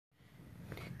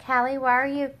Callie,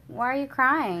 why are you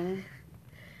crying?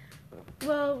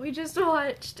 Well, we just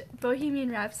watched Bohemian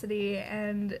Rhapsody,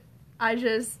 and I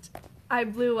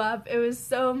blew up. It was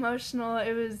so emotional.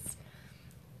 It was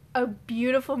a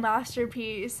beautiful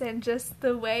masterpiece, and just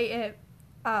the way it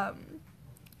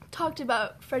talked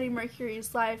about Freddie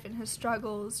Mercury's life and his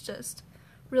struggles just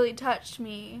really touched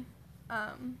me.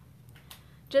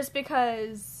 Just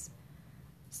because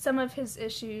some of his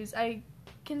issues I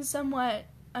can somewhat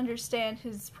understand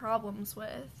his problems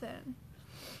with, and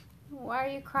Why are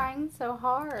you crying so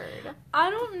hard? I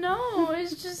don't know.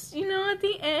 It's just, at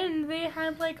the end they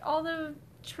had like all the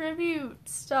tribute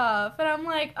stuff, and I'm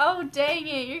like, oh dang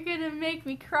it, you're gonna make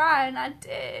me cry, and I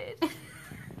did.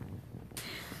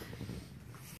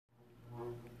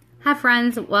 Hi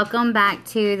friends, welcome back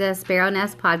to the Sparrow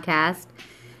Nest podcast.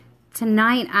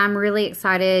 Tonight I'm really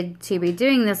excited to be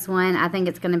doing this one. I think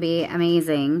it's going to be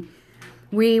amazing.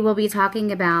 We will be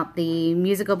talking about the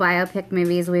musical biopic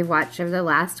movies we've watched over the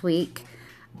last week.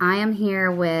 I am here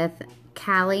with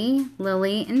Callie,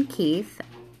 Lily, and Keith,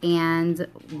 and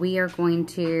we are going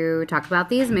to talk about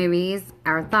these movies,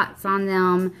 our thoughts on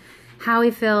them, how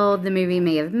we feel the movie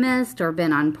may have missed or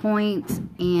been on point,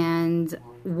 and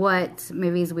what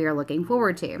movies we are looking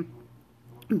forward to.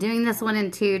 I'm doing this one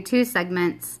into two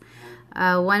segments.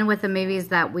 One with the movies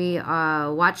that we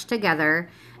watched together,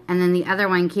 and then the other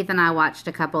one, Keith and I watched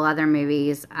a couple other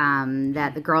movies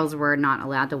that the girls were not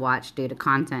allowed to watch due to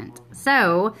content.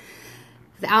 So,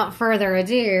 without further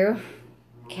ado,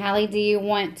 Callie, do you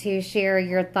want to share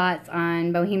your thoughts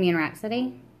on Bohemian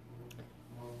Rhapsody?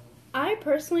 I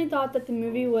personally thought that the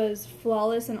movie was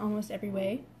flawless in almost every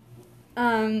way.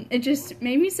 It just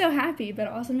made me so happy, but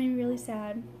also made me really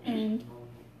sad, and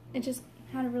it just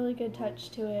had a really good touch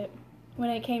to it when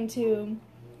it came to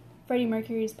Freddie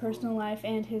Mercury's personal life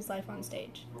and his life on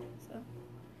stage. So,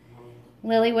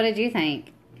 Lily, what did you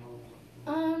think?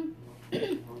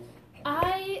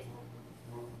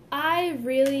 I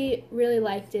really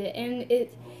liked it, and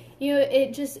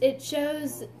it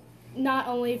shows not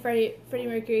only Freddie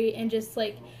Mercury and just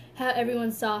like how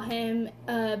everyone saw him,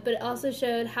 but it also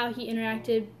showed how he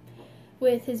interacted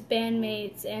with his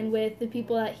bandmates and with the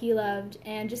people that he loved,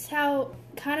 and just how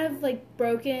kind of like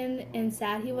broken and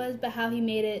sad he was, but how he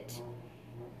made it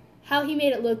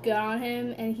look good on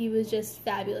him, and he was just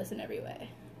fabulous in every way.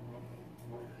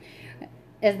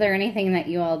 Is there anything that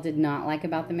you all did not like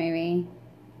about the movie?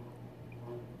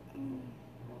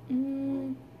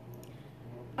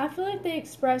 I feel like they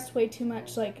expressed way too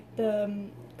much like the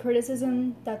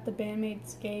criticism that the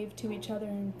bandmates gave to each other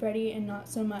and Freddie, and not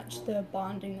so much the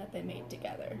bonding that they made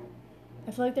together.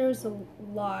 I feel like there was a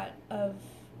lot of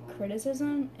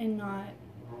criticism and not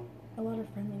a lot of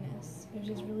friendliness. It was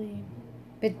just really...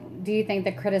 But do you think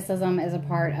the criticism is a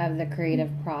part of the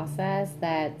creative process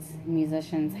that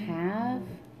musicians have?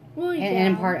 Well, yeah.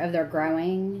 And part of their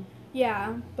growing?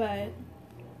 Yeah, but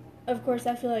of course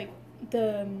I feel like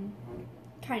the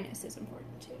kindness is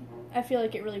important too. I feel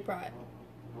like it really brought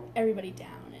everybody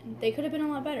down, and they could have been a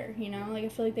lot better, Like, I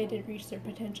feel like they didn't reach their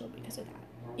potential because of that,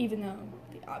 even though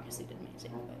they obviously did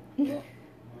amazing, but...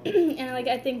 And, like,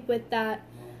 I think with that,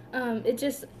 I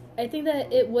think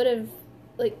that it would have,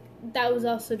 like, that was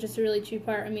also just a really true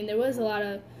part. I mean, there was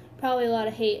probably a lot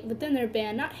of hate within their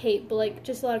band, not hate, but, like,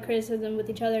 just a lot of criticism with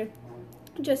each other,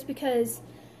 just because,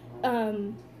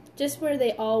 just where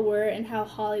they all were and how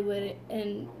Hollywood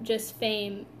and just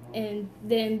fame and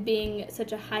them being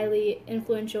such a highly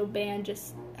influential band,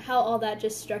 just how all that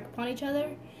just struck upon each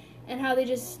other, and how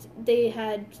they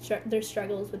had their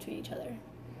struggles between each other.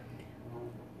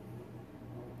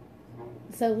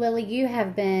 So, Lily, you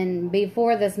have been,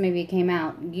 before this movie came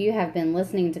out, you have been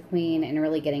listening to Queen and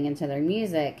really getting into their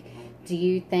music. Do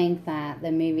you think that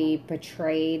the movie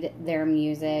portrayed their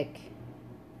music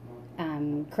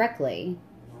correctly?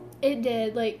 It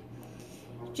did, like,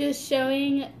 just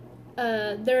showing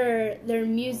their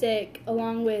music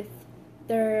along with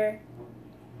their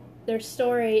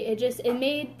story. It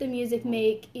made the music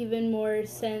make even more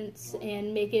sense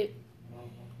and make it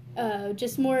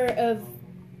just more of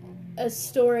a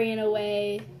story in a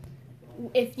way.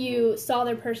 If you saw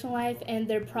their personal life and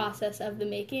their process of the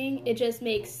making, it just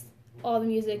makes all the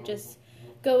music just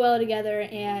go well together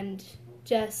and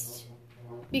just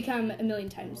become a million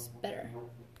times better.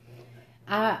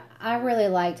 I really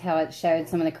liked how it showed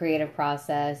some of the creative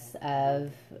process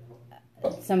of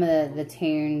some of the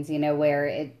tunes, where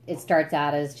it starts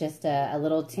out as just a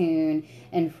little tune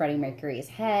in Freddie Mercury's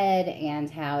head,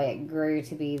 and how it grew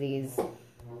to be these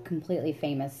completely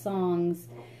famous songs.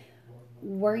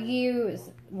 Were you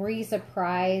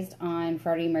surprised on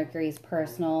Freddie Mercury's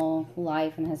personal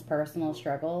life and his personal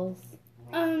struggles?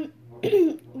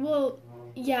 Well,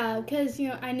 yeah, because,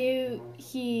 I knew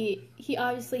he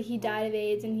obviously he died of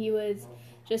AIDS and he was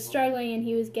just struggling and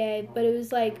he was gay, but it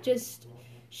was like just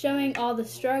showing all the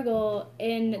struggle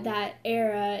in that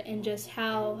era and just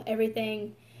how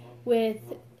everything with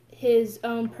his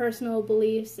own personal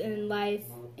beliefs in life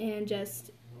and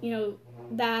just,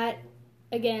 that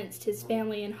against his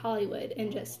family in Hollywood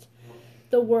and just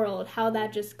the world, how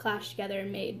that just clashed together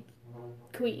and made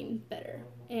Queen better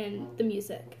and the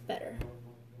music better.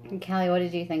 Callie, what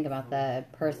did you think about the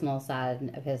personal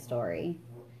side of his story?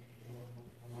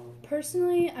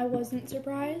 Personally, I wasn't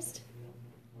surprised,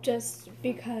 just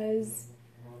because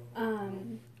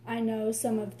I know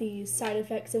some of the side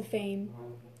effects of fame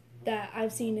that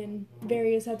I've seen in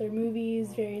various other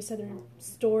movies, various other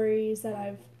stories that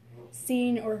I've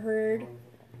seen or heard.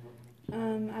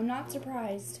 I'm not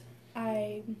surprised.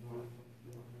 I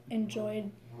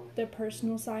enjoyed the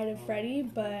personal side of Freddie,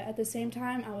 but at the same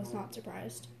time, I was not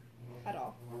surprised at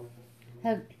all.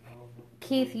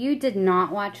 Keith, you did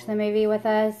not watch the movie with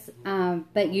us,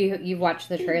 but you've watched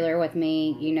the trailer with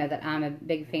me. You know that I'm a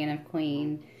big fan of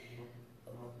Queen.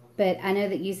 But I know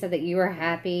that you said that you were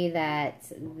happy that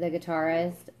the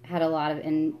guitarist had a lot of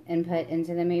input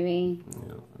into the movie.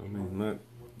 Yeah, I mean, that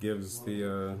gives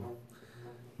the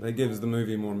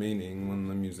movie more meaning when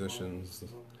the musicians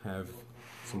have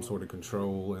some sort of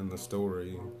control in the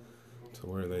story to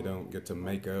where they don't get to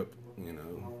make up,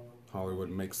 Hollywood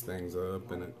makes things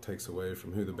up and it takes away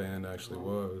from who the band actually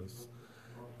was.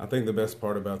 I think the best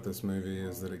part about this movie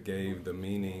is that it gave the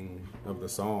meaning of the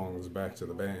songs back to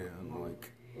the band,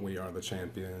 like We Are the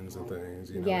Champions and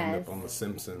things, Yes. End up on The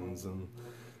Simpsons, and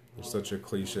it's such a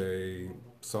cliche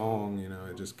song,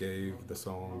 it just gave the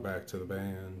song back to the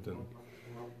band, and,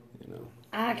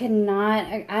 I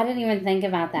didn't even think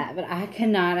about that, but I could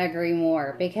not agree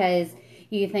more, because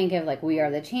you think of like We Are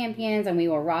the Champions and We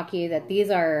Will Rock You, that these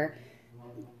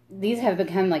have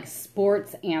become like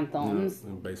sports anthems.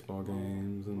 And baseball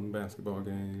games and basketball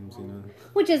games,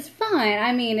 Which is fine.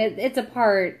 I mean, it's a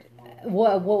part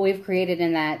what we've created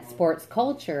in that sports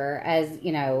culture as,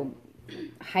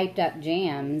 hyped up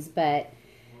jams, but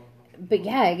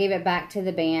yeah, it gave it back to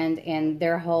the band, and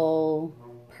their whole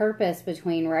purpose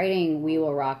between writing We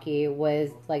Will Rock You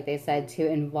was, like they said, to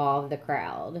involve the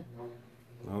crowd.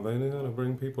 Well, they knew how to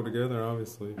bring people together,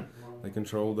 obviously. They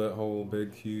controlled that whole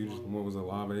big, huge, what was it,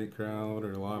 Live Aid crowd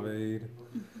or Live Aid?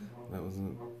 That was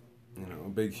a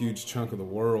big, huge chunk of the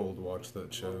world watched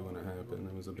that show when it happened.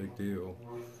 It was a big deal.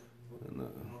 And,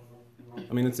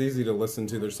 it's easy to listen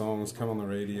to their songs come on the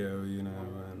radio,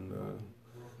 and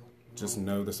just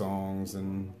know the songs,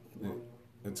 and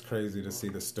it's crazy to see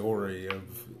the story of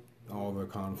all the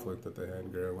conflict that they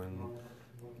had growing.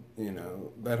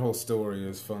 That whole story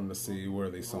is fun to see where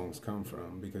these songs come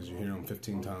from, because you hear them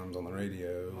 15 times on the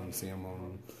radio and see them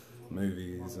on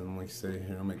movies, and like you say,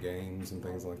 hear them at games and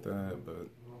things like that. But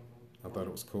I thought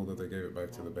it was cool that they gave it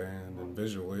back to the band, and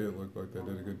visually it looked like they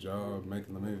did a good job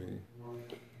making the movie.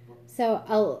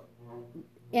 So,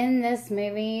 in this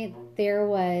movie, there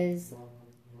was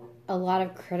a lot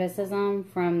of criticism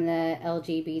from the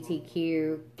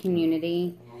LGBTQ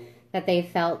community that they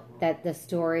felt that the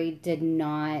story did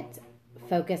not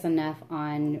focus enough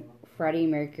on Freddie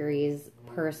Mercury's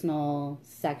personal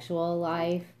sexual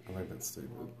life. I think that's stupid.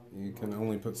 You can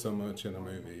only put so much in a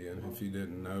movie, and if you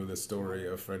didn't know the story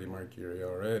of Freddie Mercury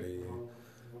already,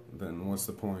 then what's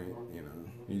the point?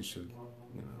 You should,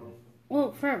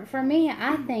 Well, for me,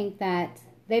 I think that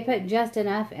they put just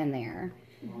enough in there.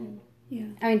 Mm-hmm. Yeah.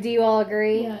 I mean, do you all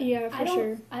agree? Yeah, for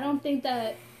sure. I don't think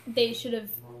that they should have...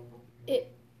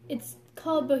 It's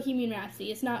called Bohemian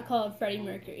Rhapsody. It's not called Freddie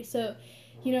Mercury. So,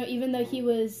 even though he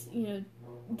was,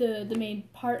 the main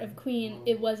part of Queen,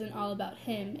 it wasn't all about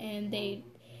him. And they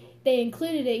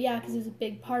included it, because it was a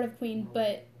big part of Queen.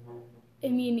 But,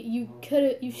 you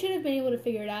should have been able to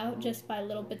figure it out just by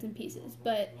little bits and pieces.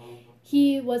 But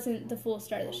he wasn't the full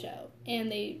star of the show. And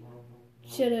they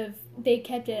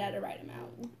kept it at a right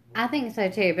amount. I think so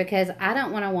too, because I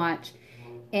don't want to watch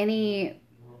any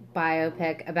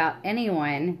biopic about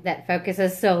anyone that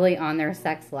focuses solely on their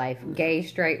sex life, gay,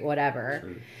 straight,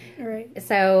 whatever. Sure. Right.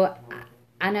 So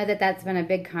I know that that's been a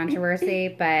big controversy,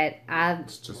 but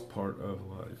it's just part of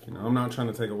life. I'm not trying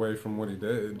to take away from what he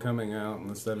did coming out in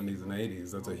the 70s and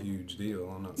 80s. That's a huge deal.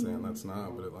 I'm not saying that's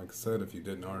not, but like I said, if you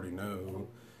didn't already know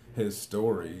his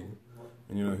story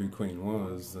and you know who Queen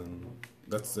was, then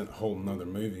that's a whole nother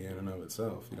movie in and of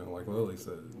itself. Like Lily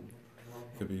said,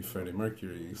 it could be Freddie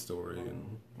Mercury's story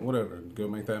and whatever. Go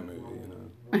make that movie.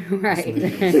 right.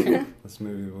 This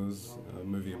movie was a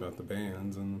movie about the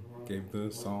bands and gave the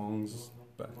songs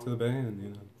back to the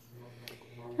band.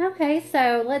 Okay,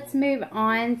 so let's move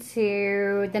on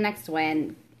to the next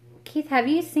one. Keith, have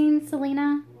you seen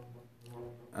Selena?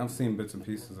 I've seen bits and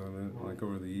pieces of it, like,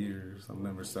 over the years. I've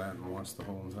never sat and watched the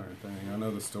whole entire thing. I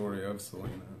know the story of Selena.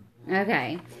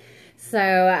 Okay.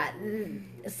 So,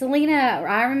 Selena,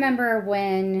 I remember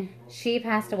when she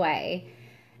passed away,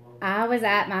 I was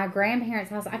at my grandparents'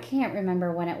 house. I can't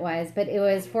remember when it was, but it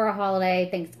was for a holiday,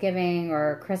 Thanksgiving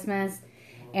or Christmas,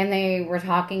 and they were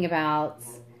talking about,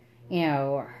 you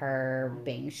know, her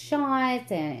being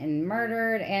shot and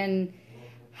murdered, and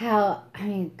how, I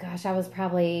mean, gosh, I was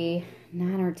probably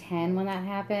 9 or 10 when that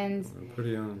happened. I'm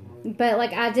pretty young. But,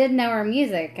 like, I did know her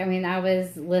music. I mean, I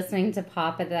was listening to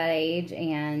pop at that age,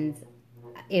 and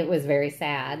it was very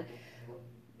sad.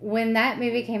 When that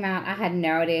movie came out, I had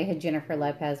no idea who Jennifer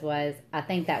Lopez was. I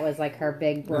think that was, like, her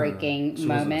big breaking she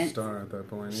moment. wasn't a star at that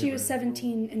point. She was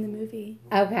 17 in the movie.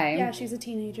 Okay. Yeah, she's a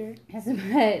teenager.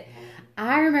 But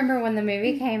I remember when the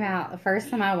movie came out, the first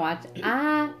time I watched,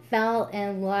 I fell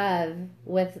in love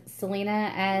with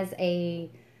Selena as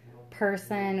a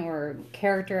person or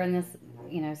character in this,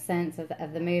 you know, sense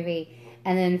of the movie,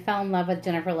 and then fell in love with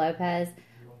Jennifer Lopez.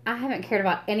 I haven't cared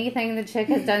about anything the chick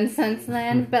has done since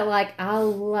then, but, like, I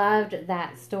loved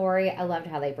that story. I loved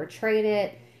how they portrayed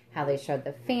it, how they showed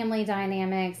the family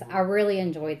dynamics. I really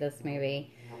enjoyed this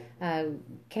movie. Callie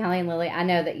and Lily, I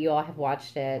know that you all have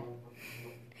watched it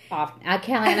often.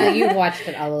 Callie, I know you've watched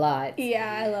it a lot.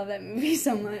 Yeah, I love that movie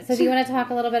so much. So do you want to talk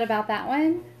a little bit about that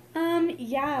one?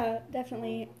 Yeah,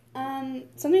 definitely.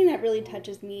 Something that really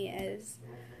touches me is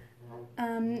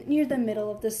near the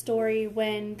middle of the story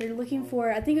when they're looking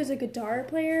for, I think it was a guitar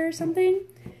player or something,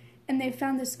 and they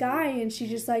found this guy, and she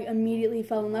just, like, immediately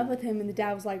fell in love with him, and the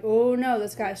dad was like, oh no,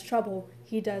 this guy's trouble.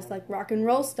 He does, like, rock and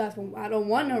roll stuff, and I don't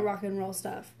want no rock and roll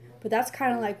stuff. But that's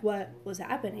kind of like what was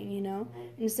happening, you know?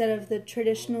 Instead of the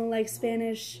traditional, like,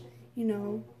 Spanish, you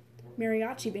know,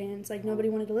 mariachi bands, like, nobody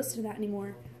wanted to listen to that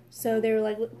anymore. So they were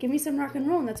like, give me some rock and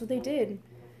roll, and that's what they did.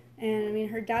 And, I mean,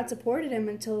 her dad supported him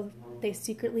until they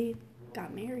secretly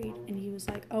got married. And he was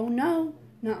like, oh, no,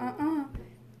 nuh-uh-uh.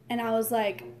 And I was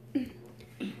like,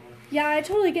 yeah, I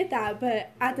totally get that. But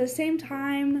at the same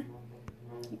time,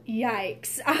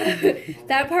 yikes.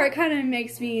 That part kind of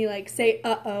makes me, like, say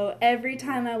uh-oh every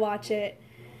time I watch it.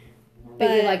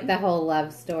 But you like the whole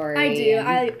love story. I do.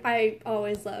 I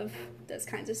always love those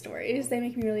kinds of stories. They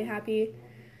make me really happy.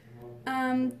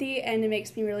 The end, it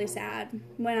makes me really sad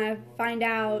when I find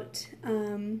out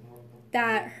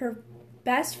that her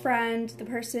best friend, the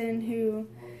person who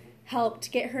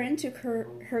helped get her into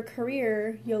her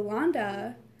career,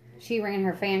 Yolanda. She ran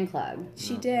her fan club.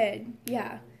 She did,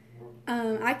 yeah.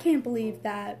 I can't believe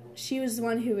that she was the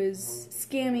one who was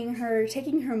scamming her,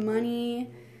 taking her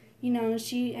money. You know,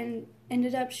 she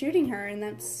ended up shooting her, and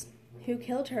that's who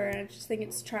killed her. And I just think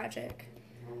it's tragic.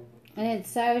 And it's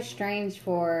so strange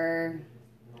for,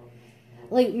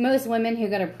 like, most women who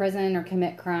go to prison or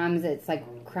commit crimes, it's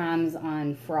like crimes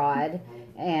on fraud.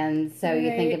 And so you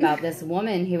think about this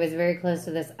woman who was very close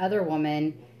to this other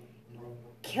woman,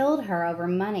 killed her over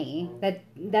money.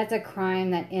 That's a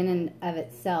crime that in and of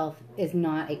itself is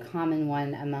not a common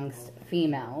one amongst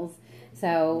females.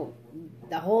 So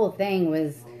the whole thing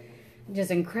was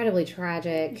just incredibly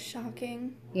tragic.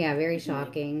 Shocking. Yeah, very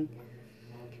shocking.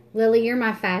 Lily, you're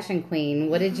my fashion queen.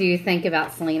 What did you think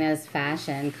about Selena's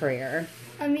fashion career?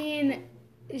 I mean,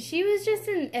 she was just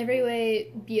in every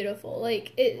way beautiful.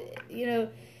 Like, it, you know,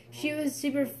 she was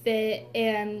super fit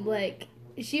and, like,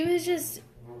 she was just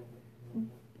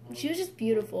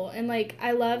beautiful. And, like,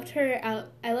 I loved her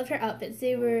outfits.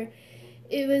 It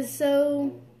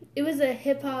was a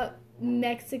hip hop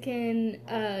Mexican,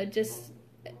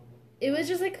 it was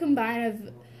just a combine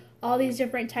of all these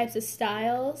different types of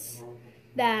styles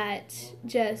that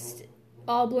just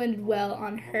all blended well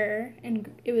on her,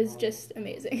 and it was just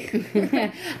amazing.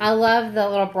 I love the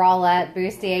little bralette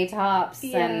bustier tops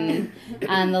and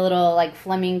the little, like,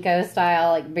 flamenco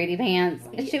style, like, booty pants.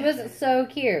 She was so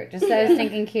cute, just so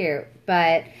stinking cute.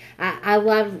 But I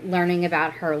love learning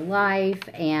about her life,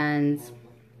 and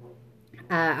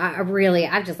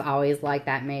I've just always liked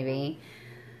that movie.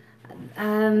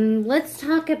 Let's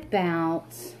talk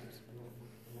about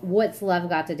What's Love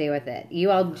Got to Do with It? You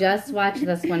all just watched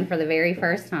this one for the very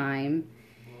first time.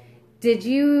 Did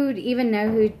you even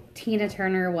know who Tina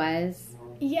Turner was?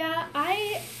 Yeah,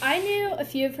 I knew a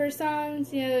few of her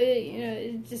songs. You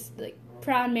know, just like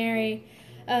Proud Mary,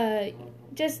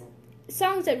 just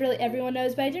songs that really everyone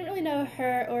knows. But I didn't really know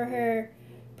her or her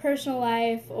personal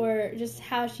life or just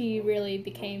how she really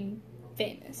became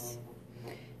famous.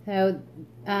 So,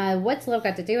 What's Love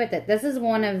Got to Do with It? This is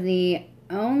one of the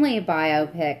only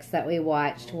biopics that we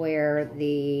watched where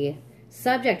the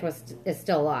subject is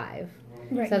still alive.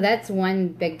 Right. So that's one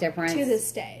big difference. To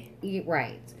this day.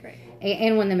 Right. Right.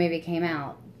 And when the movie came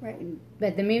out. Right.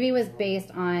 But the movie was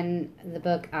based on the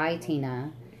book I,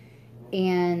 Tina.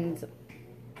 And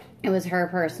it was her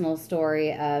personal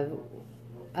story of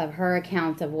her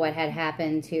account of what had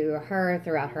happened to her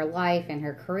throughout her life and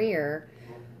her career.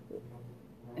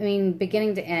 I mean,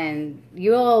 beginning to end,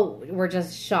 you all were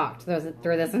just shocked through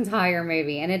this entire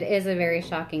movie. And it is a very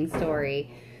shocking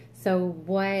story. So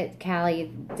what,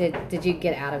 Callie, did you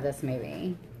get out of this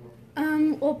movie?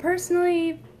 Well,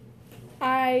 personally,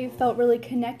 I felt really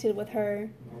connected with her.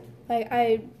 Like,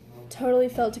 I totally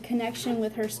felt a connection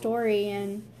with her story,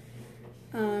 and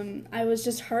I was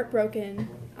just heartbroken.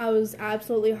 I was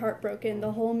absolutely heartbroken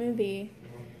the whole movie.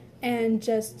 And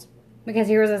just... Because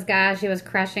here was this guy she was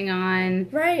crushing on.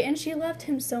 Right, and she loved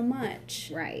him so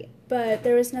much. Right. But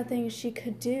there was nothing she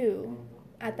could do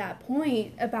at that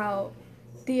point about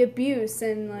the abuse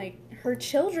and, like, her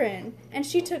children. And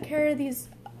she took care of this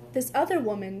other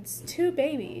woman's 2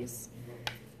 babies.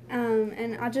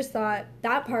 And I just thought,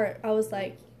 that part, I was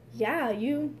like, yeah,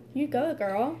 you go,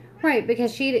 girl. Right,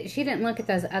 because she didn't look at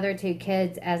those other 2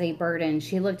 kids as a burden.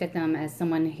 She looked at them as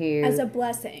someone who... As a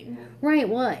blessing. Right,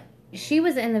 well, she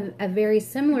was in a very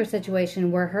similar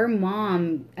situation where her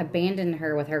mom abandoned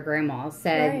her with her grandma.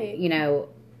 Said, Right. you know,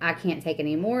 I can't take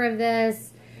any more of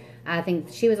this. I think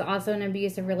she was also in an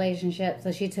abusive relationship.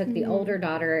 So she took the older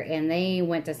daughter and they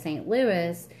went to St.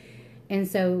 Louis. And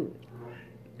so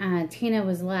Tina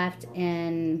was left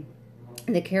in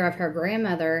the care of her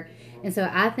grandmother. And so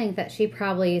I think that she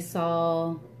probably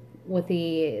saw with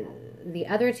the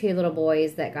other 2 little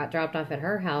boys that got dropped off at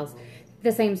her house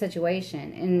the same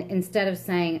situation. And instead of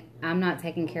saying, I'm not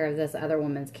taking care of this other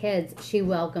woman's kids, she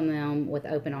welcomed them with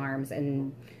open arms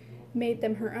and Made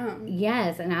them her own.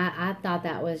 yes. And I thought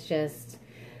that was just,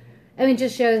 I mean,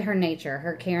 just shows her nature,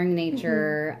 her caring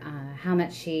nature, how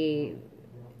much she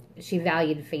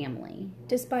valued family.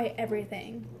 Despite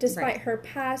everything. Despite Right. her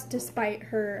past, despite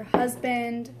her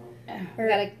husband. We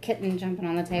got a kitten jumping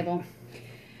on the table.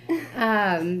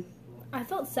 I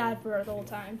felt sad for her the whole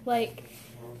time. Like,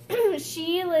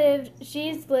 she's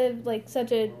lived, like,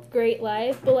 such a great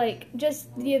life, but, like,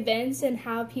 just the events and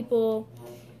how people,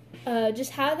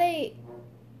 just how they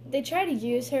try to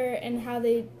use her and how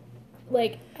they,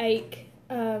 like, Ike,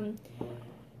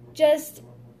 just,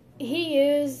 he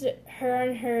used her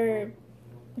and her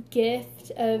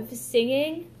gift of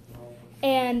singing,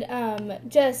 and,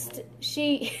 just,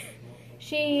 she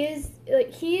is,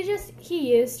 like,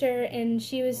 he used her, and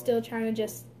she was still trying to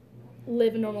just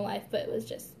live a normal life, but it was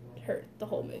just hurt the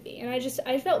whole movie. And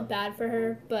I felt bad for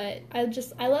her, but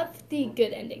I love the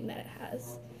good ending that it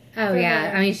has. Oh, for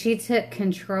yeah. her. I mean, she took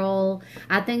control.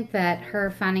 I think that her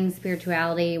finding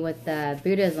spirituality with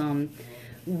Buddhism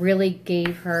really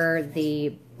gave her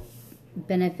the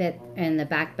benefit and the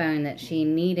backbone that she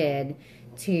needed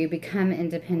to become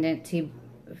independent, to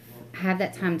have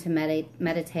that time to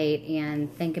meditate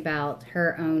and think about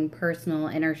her own personal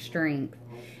inner strength.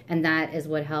 And that is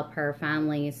what helped her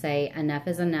finally say enough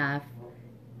is enough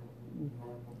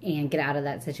and get out of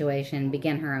that situation,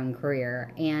 begin her own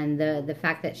career. And the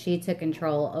fact that she took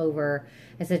control over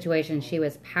a situation she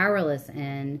was powerless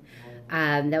in,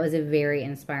 that was a very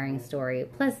inspiring story.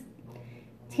 Plus,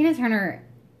 Tina Turner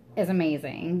is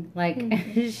amazing. Like,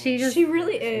 She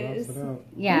really is. Knocks it out.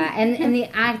 yeah, and the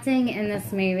acting in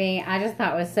this movie, I just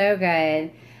thought was so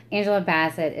good. Angela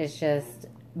Bassett is just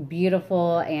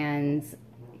beautiful, and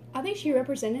I think she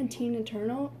represented Tina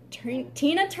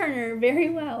Turner very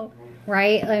well.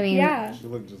 right? I mean, Yeah. She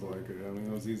looked just like her. I mean,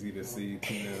 it was easy to see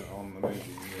Tina on the movie.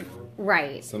 You know.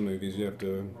 right. Some movies you have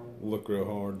to look real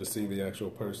hard to see the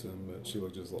actual person, but she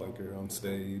looked just like her on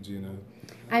stage, you know.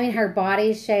 I mean, her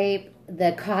body shape,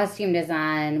 the costume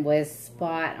design was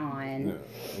spot on.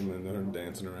 Yeah. And then her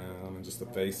dancing around and just the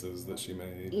faces that she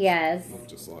made. Yes.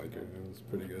 Looked just like her. It was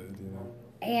pretty good, you know.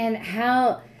 And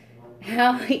how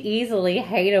easily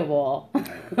hateable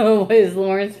was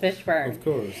Lawrence Fishburne. Of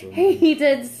course. I mean, He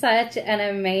did such an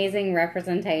amazing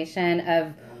representation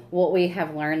of what we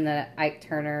have learned that Ike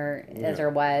Turner is or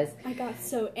was. I got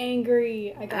so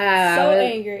angry. I got I so was-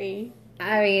 angry.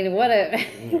 I mean, what a...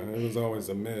 you know, it was always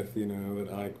a myth, you know,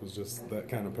 that Ike was just that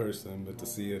kind of person, but to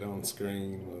see it on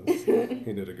screen was,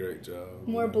 he did a great job.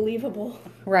 More you know. believable.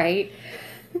 right?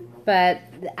 But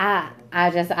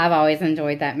I've always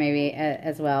enjoyed that movie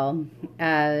as well.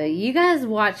 You guys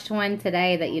watched one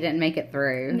today that you didn't make it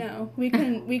through. No, we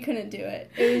couldn't do it.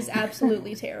 It was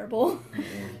absolutely terrible.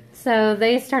 So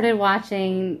they started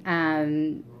watching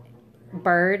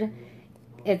Bird.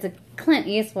 It's a Clint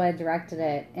Eastwood directed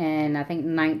it in, I think,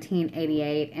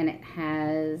 1988, and it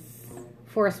has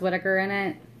Forrest Whitaker in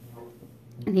it,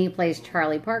 and he plays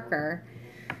Charlie Parker.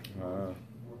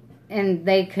 And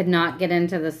they could not get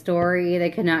into the story. They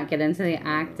could not get into the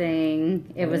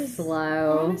acting. It was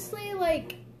slow. Honestly,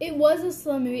 like, it was a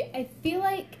slow movie. I feel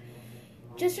like,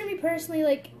 just for me personally,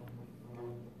 like,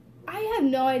 I have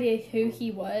no idea who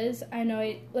he was. I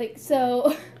know,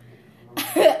 so,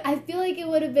 I feel like it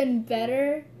would have been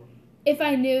better if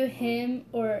I knew him,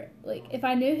 or, like, if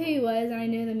I knew who he was, and I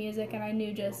knew the music, and I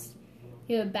knew just,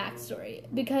 you know, backstory.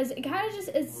 Because it kind of just,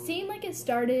 it seemed like it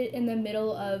started in the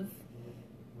middle of,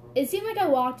 it seemed like I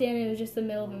walked in and it was just the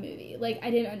middle of a movie. Like, I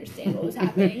didn't understand what was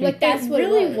happening. Like, that's what it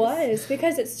really was.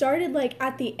 Because it started, like,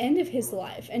 at the end of his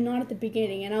life and not at the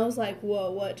beginning. And I was like,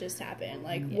 whoa, what just happened?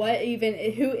 Like, what even,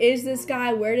 who is this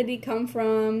guy? Where did he come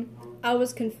from? I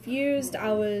was confused.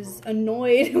 I was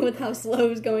annoyed with how slow it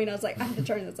was going. I was like, I have to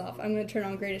turn this off. I'm going to turn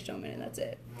on Greatest Showman, and that's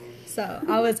it. So,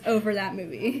 I was over that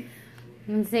movie.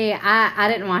 And see, I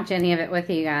didn't watch any of it with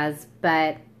you guys,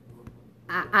 but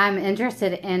I'm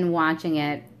interested in watching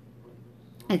it.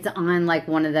 It's on, like,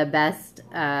 one of the best,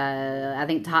 I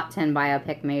think, top 10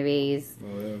 biopic movies.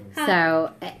 Oh, yeah.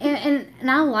 So, and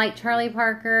I like Charlie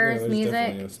Parker's there's music.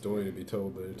 Definitely a story to be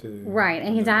told there, too. Right,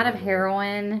 and he died of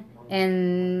heroin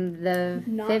in the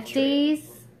 50s.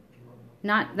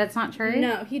 That's not true?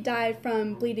 No, he died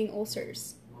from bleeding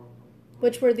ulcers,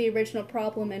 which were the original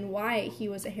problem and why he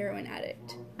was a heroin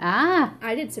addict. Ah.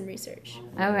 I did some research.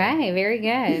 Okay, very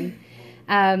good.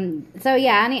 So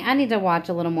yeah, I need to watch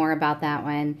a little more about that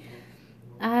one.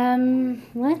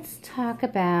 Let's talk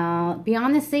about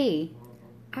Beyond the Sea.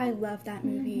 I love that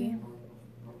movie.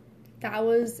 That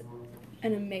was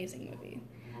an amazing movie.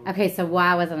 Okay, so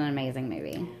why was it an amazing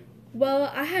movie?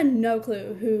 Well, I had no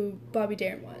clue who Bobby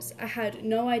Darin was. I had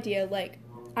no idea. Like,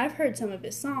 I've heard some of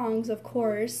his songs, of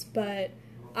course, but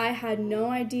I had no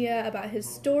idea about his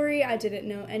story. I didn't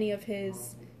know any of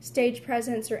his stage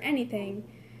presence or anything.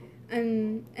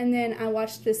 And then I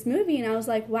watched this movie and I was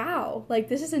like, wow, like,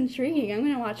 this is intriguing. I'm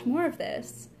going to watch more of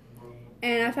this.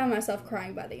 And I found myself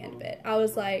crying by the end of it. I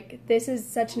was like, this is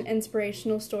such an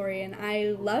inspirational story, and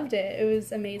I loved it. It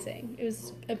was amazing. It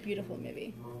was a beautiful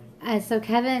movie. So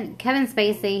Kevin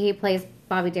Spacey, he plays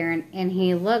Bobby Darin, and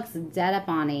he looks dead up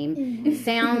on him. It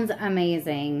sounds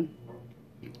amazing.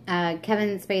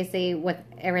 Kevin Spacey, with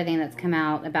everything that's come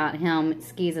out about him,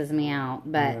 skeezes me out.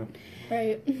 But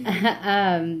Right.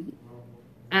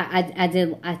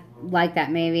 I like that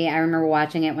movie. I remember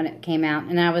watching it when it came out,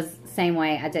 and I was the same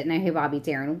way. I didn't know who Bobby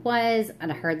Darin was.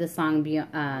 I'd heard the song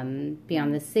Beyond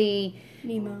the Sea.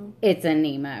 Nemo. It's a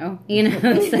Nemo, you know.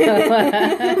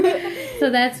 So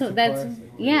that's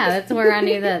where I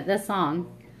knew the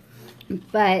song.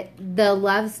 But the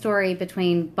love story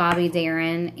between Bobby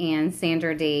Darin and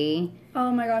Sandra Dee.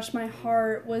 Oh my gosh, my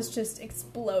heart was just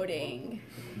exploding.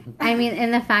 I mean,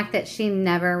 and the fact that she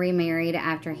never remarried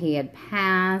after he had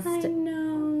passed. I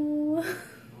know.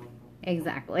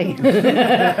 Exactly.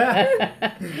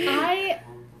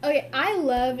 I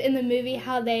love in the movie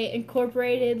how they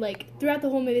incorporated, like, throughout the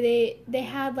whole movie, they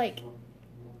had, like,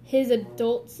 his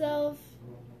adult self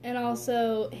and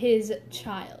also his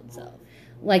child self.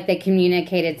 Like, they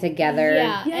communicated together.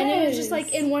 Yeah, yes. And it was just,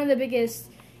 like, in one of the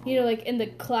biggest, you know, like, in the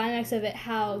climax of it,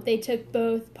 how they took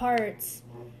both parts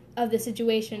of the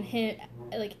situation, him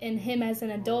as an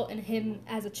adult and him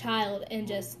as a child, and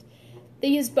just, they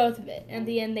used both of it. And at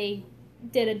the end, they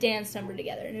did a dance number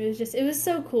together, and it was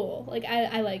so cool. Like,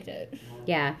 I liked it.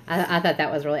 Yeah, I thought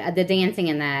that was really, the dancing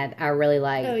in that I really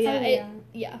liked. Oh yeah,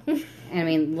 yeah. I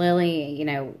mean, Lily, you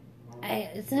know,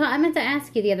 so I meant to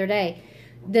ask you the other day,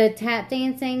 the tap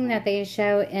dancing that they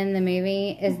show in the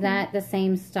movie, is that the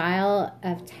same style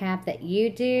of tap that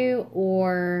you do,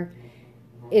 or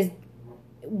is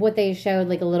what they showed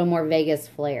like a little more Vegas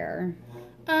flair?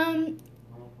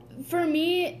 For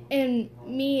me,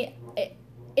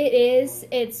 this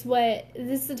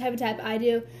is the type of tap I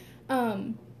do.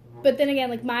 But then again,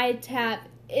 like, my tap,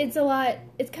 it's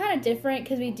kind of different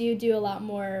because we do a lot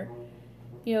more,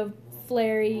 you know,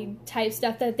 flary type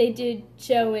stuff that they did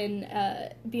show in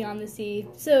Beyond the Sea.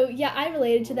 So yeah, I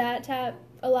related to that tap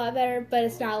a lot better, but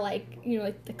it's not like, you know,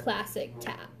 like the classic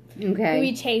tap. Okay.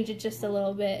 We changed it just a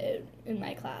little bit in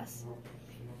my class.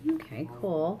 Okay,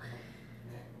 cool.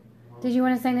 Did you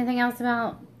want to say anything else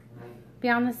about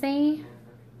Beyond the Sea?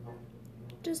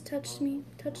 Just touched my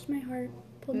heart,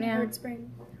 pulled my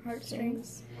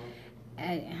heartstrings.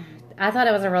 I thought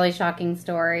it was a really shocking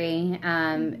story.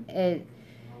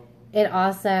 It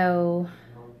also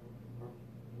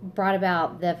brought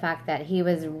about the fact that he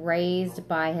was raised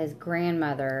by his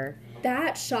grandmother.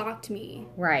 That shocked me.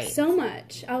 Right. So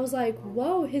much. I was like,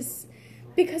 whoa,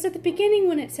 Because at the beginning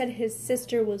when it said his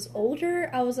sister was older,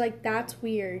 I was like, that's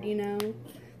weird, you know? And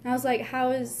I was like,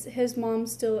 how is his mom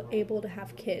still able to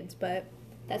have kids? But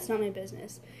that's not my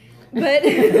business. But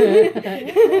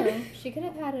she could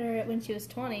have had her when she was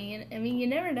 20. And I mean, you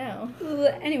never know.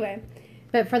 anyway.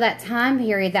 But for that time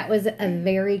period, that was a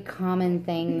very common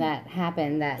thing that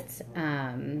happened. That,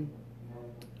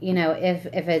 you know, if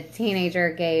a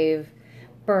teenager gave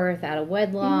birth out of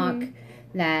wedlock,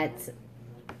 that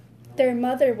their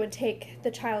mother would take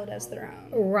the child as their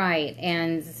own. Right,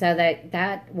 and so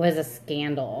that was a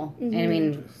scandal. And I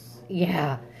mean,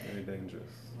 yeah, Very dangerous.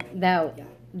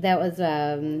 That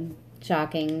was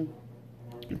shocking.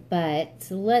 But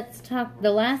let's talk.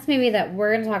 The last movie that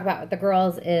we're going to talk about with the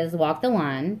girls is Walk the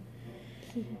Line.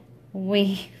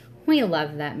 We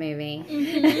love that movie.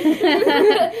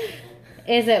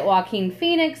 Is it Joaquin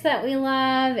Phoenix that we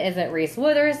love? Is it Reese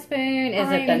Witherspoon? Is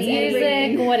it the music?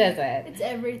 everything. What is it? It's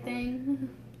everything.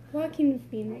 Joaquin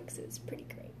Phoenix is pretty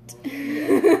great.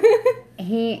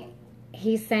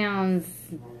 He sounds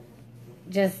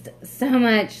just so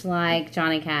much like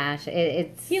Johnny Cash.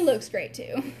 He looks great tw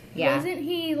Yeah.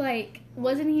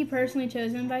 Wasn't he personally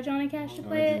chosen by Johnny Cash to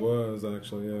play He it? was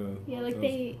actually, yeah. Yeah, like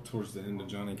That was towards the end of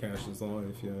Johnny Cash's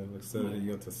life. Yeah, like I said, he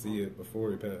got to see it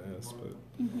before he passed, but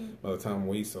by the time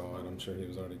we saw it, I'm sure he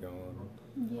was already gone.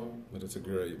 Yeah. But it's a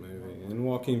great movie, and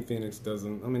Joaquin Phoenix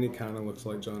doesn't. I mean, he kind of looks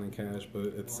like Johnny Cash, but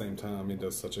at the same time, he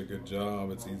does such a good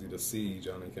job. It's easy to see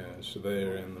Johnny Cash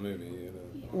there in the movie. You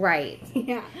know. Right.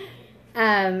 Yeah.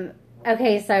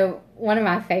 Okay, so one of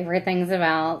my favorite things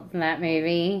about that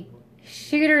movie,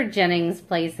 Shooter Jennings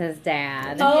plays his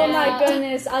dad. Oh Yeah. my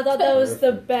goodness, I thought that was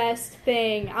the best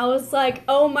thing. I was like,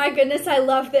 oh my goodness, I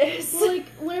love this.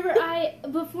 Well,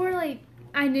 before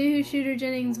I knew who Shooter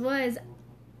Jennings was,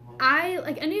 I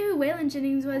knew who Waylon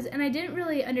Jennings was, and I didn't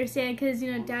really understand because,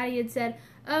 you know, Daddy had said,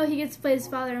 oh, he gets to play his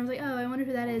father, and I was like, oh, I wonder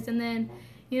who that is, and then,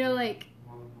 you know,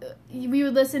 we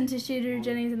would listen to Shooter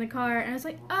Jennings in the car, and I was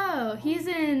like, oh, he's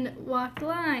in Walk the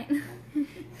Line.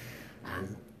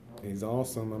 He's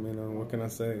awesome. I mean, what can I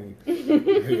say?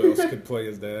 Who else could play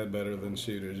his dad better than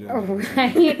Shooter Jennings?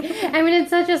 Right. I mean, it's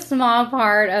such a small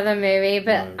part of the movie,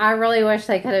 but Right. I really wish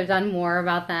they could have done more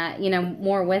about that, you know,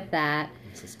 more with that.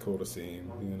 It's just cool to see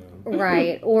him, you know.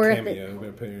 Right. Or if Cameo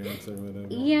their parents or whatever.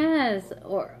 yes.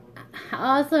 Or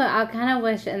also, I kind of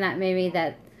wish in that movie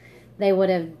that they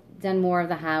would have done more of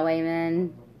the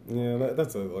Highwaymen. Yeah,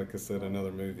 that's like I said,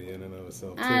 another movie in and of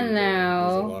itself too. I know.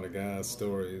 There's a lot of guys'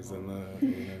 stories in that, you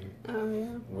know. Oh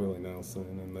yeah. Willie Nelson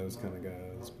and those kind of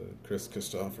guys, but Chris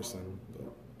Christopherson.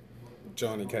 But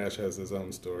Johnny Cash has his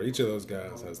own story. Each of those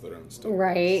guys has their own story.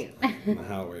 Right. And the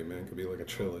Highwayman could be like a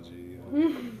trilogy.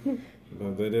 You know?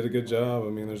 But they did a good job. I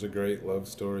mean, there's a great love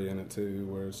story in it too,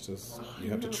 where it's just you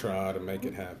have to try to make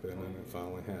it happen, and it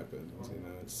finally happens. You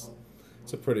know, it's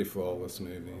a pretty flawless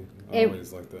movie. I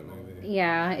always liked that movie.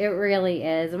 Yeah, it really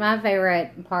is. My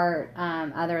favorite part,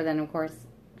 other than, of course,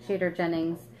 Shooter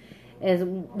Jennings, is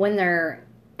when they're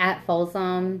at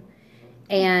Folsom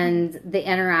and the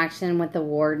interaction with the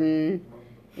warden,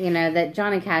 you know, that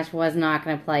Johnny Cash was not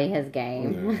going to play his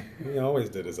game. Yeah, he always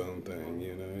did his own thing,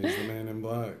 you know. He's the man in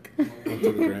black. Went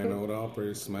to the Grand Ole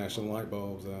Opry, smashing light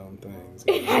bulbs out and things.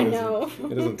 I know.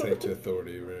 He doesn't take to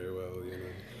authority very well, you know.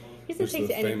 He There's doesn't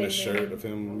the take to anything. famous shirt of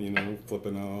him, you know,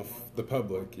 flipping off the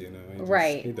public, you know.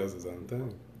 Right. He does his own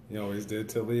thing. He always did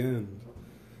till the end.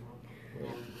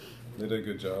 They did a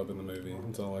good job in the movie.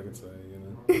 That's all I can say, you know.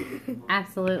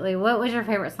 Absolutely. What was your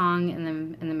favorite song in the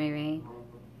movie?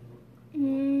 It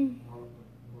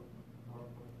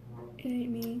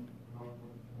Ain't Me.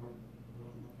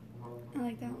 I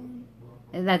like that one.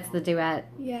 That's the duet.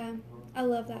 Yeah, I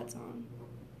love that song.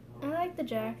 I like the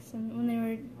Jackson, when they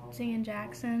were singing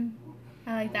Jackson.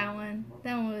 I like that one.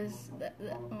 That one's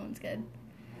good.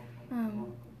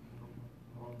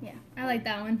 Yeah, I like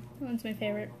that one. That one's my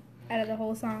favorite out of the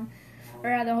whole song,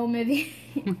 or out of the whole movie.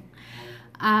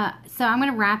 So I'm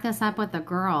going to wrap this up with the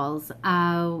girls.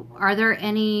 Are there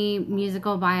any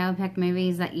musical biopic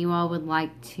movies that you all would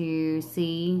like to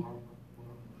see?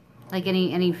 Like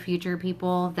any future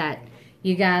people that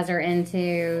you guys are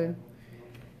into?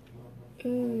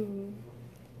 Ooh.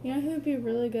 You know who would be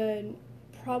really good?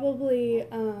 Probably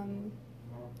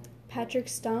Patrick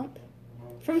Stump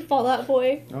from Fall Out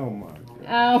Boy. Oh, my God.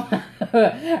 Oh,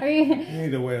 are you... You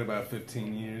need to wait about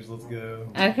 15 years. Let's go.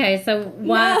 Okay, so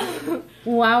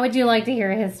why would you like to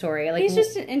hear his story? Like, He's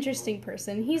just an interesting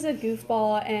person. He's a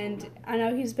goofball, and I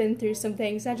know he's been through some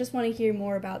things. I just want to hear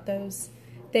more about those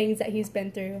things that he's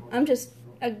been through. I'm just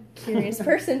a curious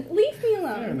person. Leave me Fair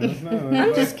alone. enough. No,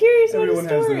 I'm just curious about everyone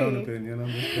the has story. their own opinion.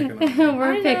 I'm just picking on you.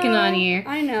 We're I picking know, on you.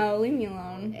 I know. Leave me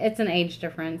alone. It's an age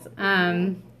difference.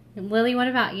 Lily, what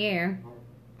about you?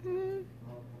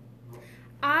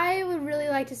 I would really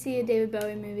like to see a David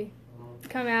Bowie movie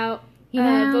come out, You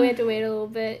know- but we have to wait a little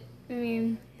bit. I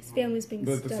mean, His family's being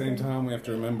But at the stubborn. same time, we have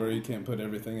to remember you can't put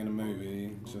everything in a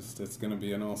movie. It's going to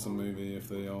be an awesome movie if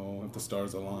the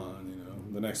stars align. You know,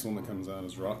 the next one that comes out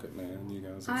is Rocket Man. You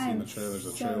guys have seen I'm the trailer. There's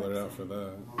a so trailer out for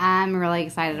that. I'm really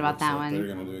excited about that Looks like They're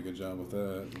one. going to do a good job with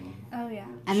that. Oh yeah.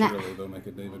 And that, Surely they'll make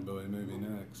a David Bowie movie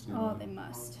next. You Oh, know? they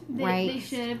must. they Right.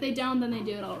 should. If they don't, then they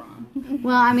do it all wrong.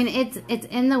 well, I mean, it's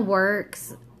in the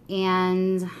works,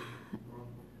 and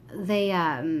they,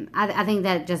 I think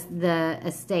that just the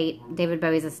estate, David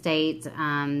Bowie's estate,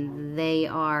 they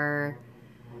are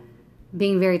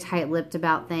being very tight-lipped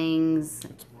about things.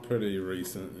 It's pretty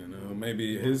recent, you know.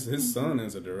 Maybe his son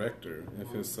is a director. If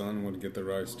his son would get the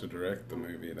rights to direct the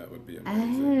movie, that would be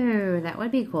amazing. Oh, that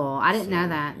would be cool. I didn't know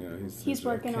that. Yeah, He's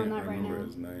working on that right I can't remember now.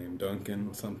 his name.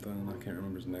 Duncan something. I can't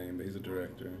remember his name, but he's a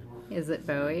director. Is it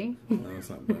Bowie? No, it's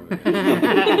not Bowie.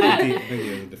 I think he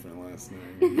has a different last name.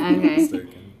 If I'm not Okay.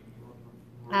 mistaken.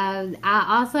 I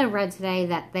also read today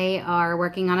that they are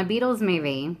working on a Beatles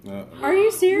movie. Uh-oh. Are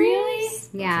you serious?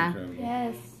 That's Yeah. incredible.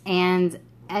 Yes. And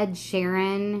Ed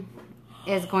Sheeran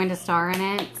is going to star in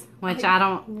it, which I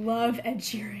don't Love Ed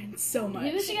Sheeran so much.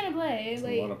 Who is he gonna play? It's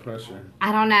a lot of pressure.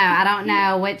 I don't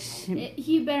know which.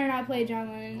 He better not play John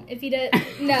Lennon. If he does,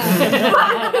 no.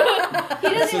 He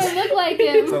doesn't even look like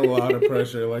It's a him. lot of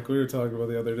pressure. Like we were talking about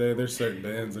the other day, there's certain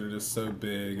bands that are just so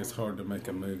big, it's hard to make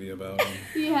a movie about them.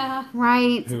 Yeah.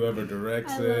 Right. Whoever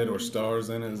directs I love it or them. stars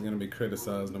in it is going to be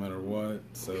criticized no matter what.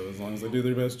 So as long as they do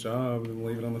their best job and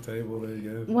leave it on the table, there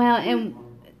you go. Well, and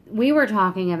we were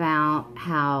talking about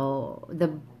how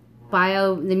the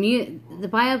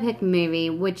biopic movie,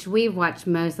 which we've watched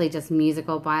mostly just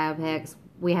musical biopics.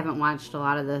 We haven't watched a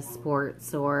lot of the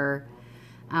sports or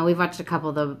we've watched a couple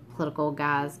of the political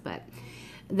guys, but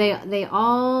they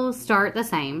all start the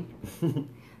same.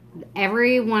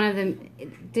 Every one of them.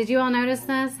 Did you all notice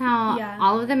this? How Yeah.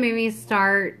 all of the movies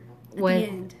start with the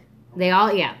end. they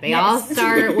all Yes.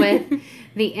 start with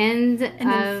the end And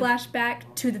then of flashback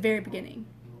to the very beginning.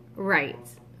 right.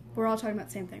 We're all talking about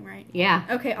the same thing, right? Yeah.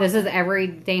 Okay, This is every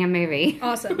damn movie.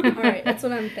 Awesome. All right, that's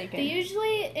what I'm They thinking.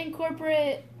 usually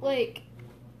incorporate like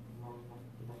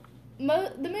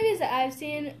the movies that I've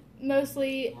seen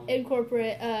mostly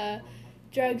incorporate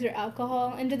drugs or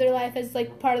alcohol into their life as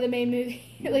like part of the main movie,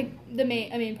 like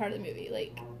part of the movie,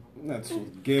 like That's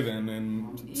given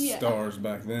in Yeah. stars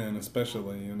back then,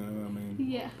 especially, you know. I mean,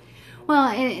 yeah. Well,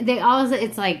 and they also,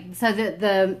 it's like, so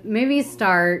the movies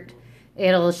start,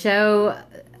 it'll show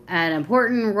an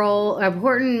important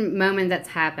moment that's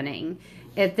happening.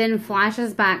 It then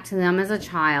flashes back to them as a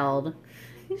child,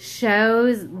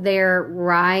 shows their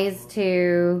rise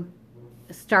to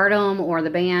stardom or the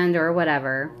band or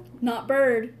whatever. Not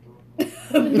Bird.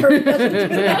 Bird doesn't do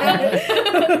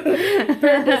that.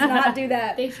 Bird does not do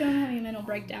that. They show him having a mental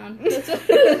breakdown. That's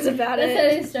That's about how it.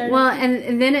 they started. Well,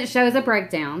 and then it shows a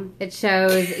breakdown. It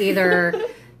shows either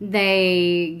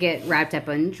they get wrapped up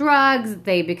in drugs,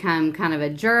 they become kind of a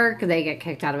jerk, they get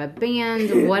kicked out of a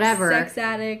band, whatever. Sex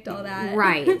addict, all that.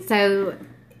 Right. So,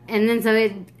 and then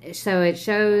so it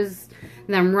shows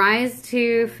them rise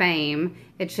to fame.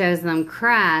 It shows them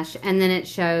crash, and then it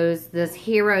shows this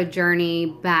hero journey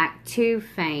back to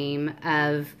fame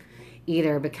of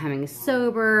either becoming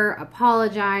sober,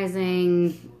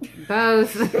 apologizing,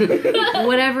 both,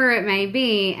 whatever it may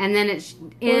be, and then it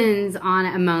ends on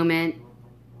a moment.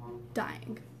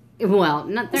 Dying. Well,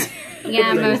 not there.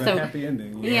 Yeah, there's most a of. happy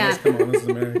ending. You Yeah. guys, come on, this is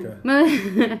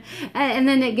America. And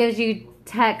then it gives you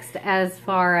text as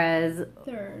far as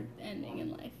Third ending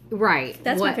in life. right.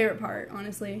 That's my what favorite part,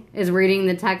 honestly. is reading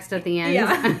the text at the end.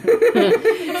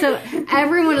 Yeah. So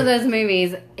every one of those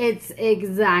movies, it's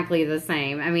exactly the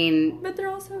same. I mean, But they're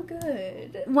all so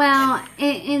good. well,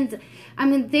 and I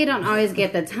mean, they don't always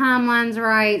get the timelines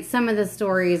right. Some of the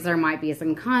stories, there might be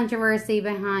some controversy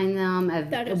behind them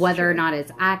That of is whether or true. not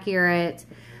it's accurate.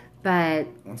 But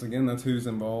Once again, that's who's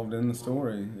involved in the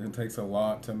story. It takes a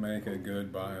lot to make a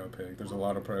good biopic. There's a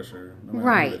lot of pressure, no matter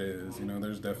Right. who it is. You know,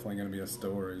 there's definitely going to be a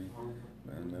story,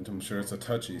 and I'm sure it's a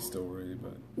touchy story.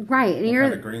 But right, and what you're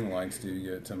kind of green lights do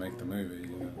you get to make the movie?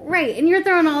 You know? right, and you're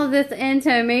throwing all of this into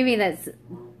a movie that's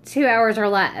 2 hours or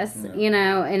less. Yeah. You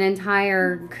know, an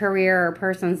entire career or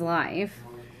person's life.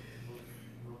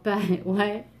 But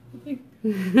what?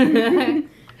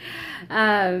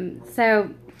 So,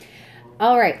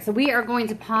 all right. So we are going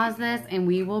to pause this, and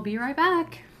we will be right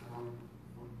back.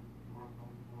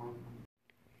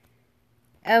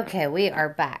 Okay, we are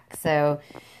back. So,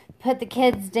 put the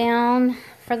kids down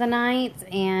for the night,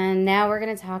 and now we're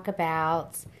going to talk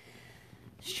about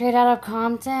Straight Outta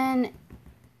Compton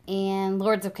and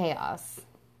Lords of Chaos.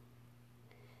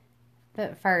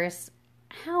 But first,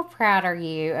 how proud are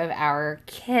you of our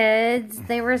kids?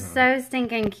 They were so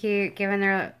stinking cute, giving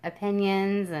their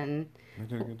opinions, and They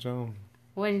did a good job.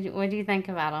 what do you think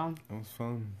about them? It was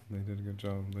fun. They did a good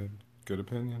job. They had good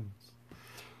opinions.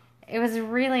 It was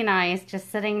really nice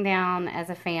just sitting down as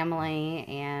a family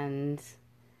and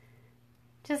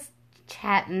just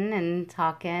chatting and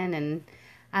talking. And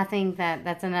I think that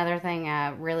that's another thing I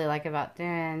really like about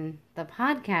doing the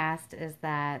podcast is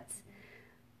that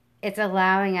it's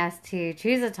allowing us to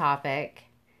choose a topic,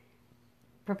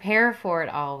 prepare for it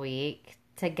all week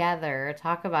together,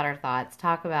 talk about our thoughts,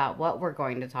 talk about what we're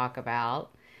going to talk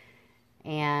about.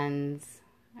 And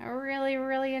I really,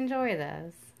 really enjoy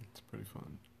this. It's pretty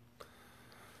fun.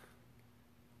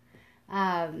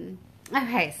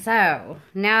 Okay, so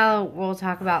now we'll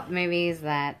talk about movies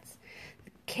that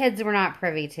kids were not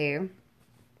privy to.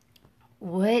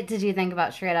 What did you think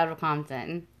about Straight Outta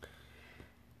Compton?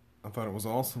 I thought it was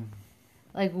awesome.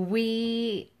 Like,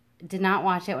 we did not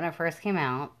watch it when it first came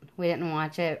out. We didn't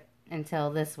watch it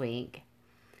until this week.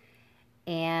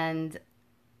 And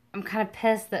I'm kind of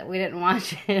pissed that we didn't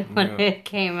watch it when it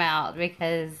came out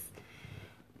because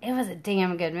it was a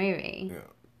damn good movie. Yeah,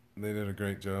 they did a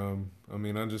great job. I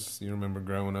mean, you remember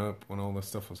growing up when all this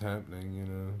stuff was happening, you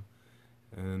know.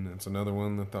 And it's another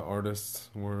one that the artists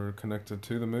were connected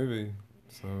to the movie.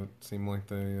 So it seemed like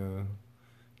they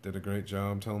did a great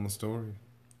job telling the story.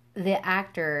 The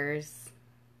actors,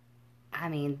 I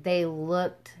mean, they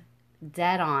looked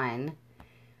dead on.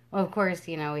 Well, of course,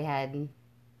 you know, we had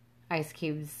Ice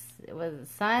Cube's, was it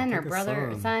son or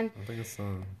brother? Son? I think it's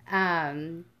son.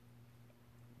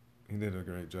 He did a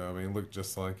great job. He looked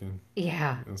just like him.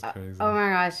 Yeah. It was crazy. Oh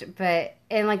my gosh. But,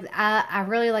 and like, I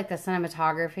really like the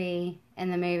cinematography in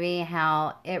the movie,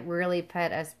 how it really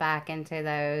put us back into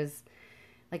those,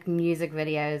 like, music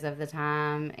videos of the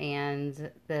time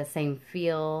and the same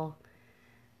feel.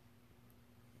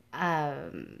 I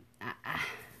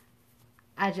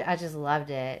just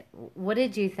loved it. What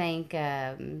did you think,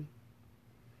 like,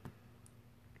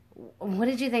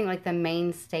 the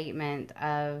main statement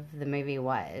of the movie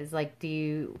was? Like,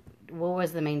 what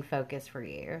was the main focus for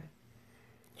you?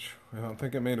 Well, I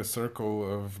think it made a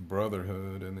circle of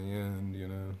brotherhood in the end, you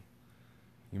know.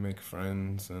 You make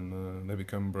friends and they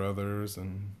become brothers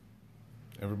and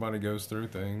everybody goes through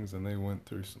things and they went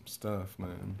through some stuff,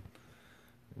 man.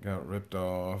 Got ripped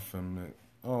off and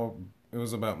it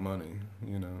was about money,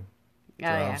 you know.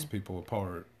 Drives people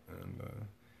apart. And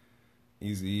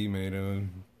Eazy-E made a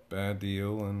bad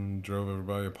deal and drove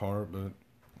everybody apart, but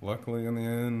luckily in the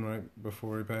end, right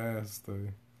before he passed,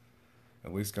 they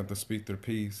at least got to speak their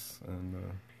piece.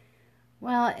 And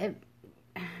well, it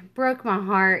broke my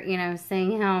heart, you know,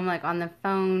 seeing him like on the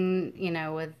phone, you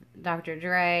know, with Dr.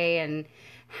 Dre and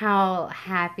how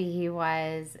happy he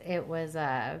was. It was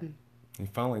he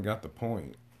finally got the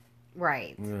point.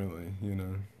 Right. Really, you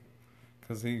know,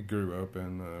 because he grew up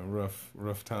in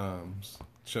rough times.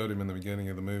 Showed him in the beginning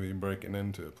of the movie breaking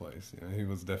into a place. You know, he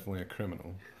was definitely a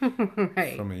criminal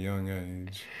right. from a young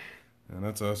age. And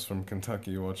that's us from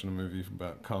Kentucky watching a movie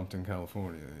about Compton,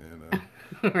 California, you know.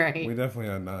 Right. We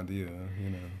definitely had an idea, you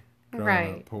know,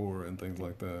 growing up poor and things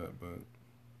like that, but...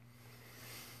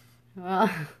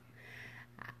 Well,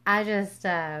 I just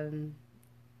found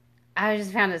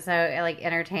it so, like,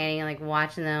 entertaining, like,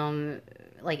 watching them,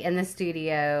 like, in the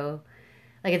studio,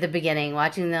 like, at the beginning,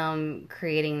 watching them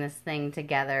creating this thing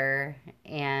together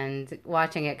and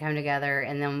watching it come together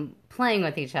and them playing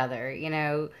with each other, you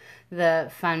know,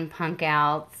 the fun punk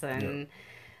outs and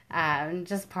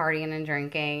just partying and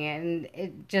drinking. And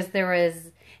it just, there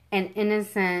was an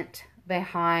innocent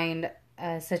behind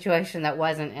a situation that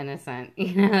wasn't innocent.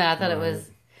 You know, I thought it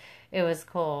was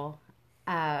cool.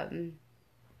 And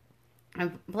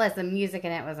plus the music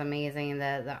in it was amazing.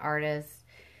 The artists,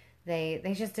 they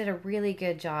just did a really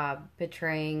good job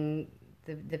portraying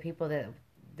the people that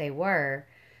they were.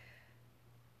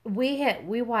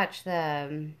 We watched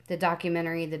the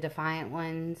documentary, The Defiant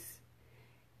Ones,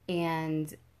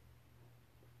 and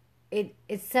it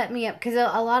set me up because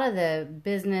a lot of the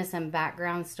business and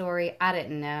background story I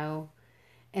didn't know,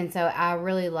 and so I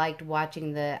really liked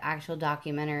watching the actual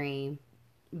documentary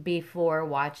before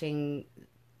watching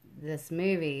this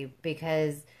movie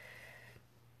because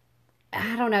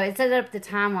I don't know, it set up the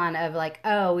timeline of like,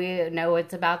 oh, we know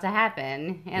what's about to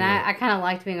happen, and I kind of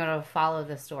liked being able to follow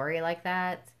the story like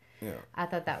that. Yeah, I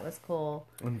thought that was cool.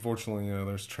 Unfortunately,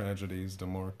 there's tragedies to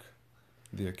mark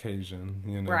the occasion,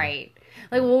 you know. Right.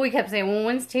 Like, well, we kept saying, well,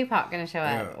 when's Tupac going to show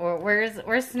up? Yeah. Or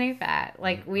where's Snoop at?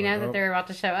 Like, we know that they're about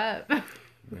to show up.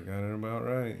 They got it about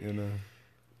right, you know.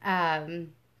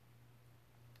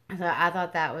 So I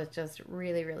thought that was just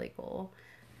really, really cool.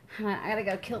 I gotta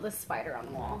go kill this spider on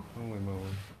the wall. Holy moly.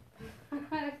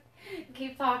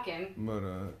 Keep talking. But,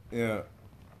 yeah.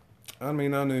 I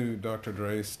mean, I knew Dr.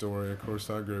 Dre's story. Of course,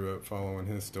 I grew up following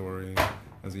his story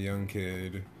as a young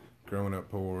kid, growing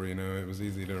up poor, you know. It was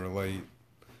easy to relate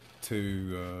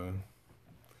to,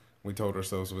 we told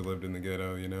ourselves we lived in the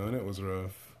ghetto, you know, and it was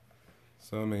rough.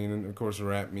 So, I mean, and of course,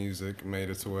 rap music made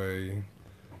its way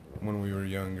when we were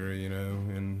younger, you know,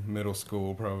 in middle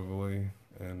school probably.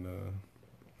 And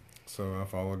so I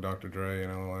followed Dr. Dre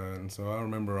and all that. And so I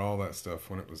remember all that stuff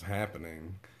when it was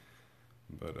happening.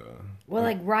 But well,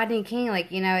 like Rodney King,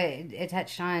 like, you know, it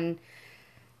touched on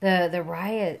the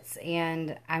riots,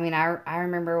 and I mean, I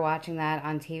remember watching that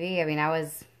on TV. I mean, I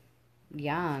was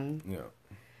young, yeah,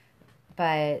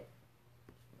 but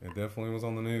it definitely was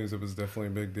on the news. It was definitely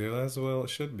a big deal, as well it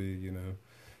should be. You know,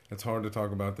 it's hard to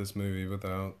talk about this movie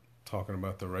without talking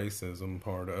about the racism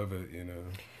part of it. You know,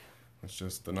 it's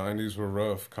just the '90s were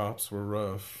rough. Cops were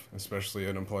rough, especially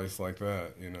in a place like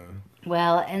that. You know,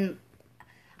 well, and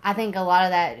I think a lot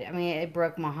of that, I mean, it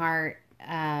broke my heart.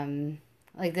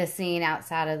 Like the scene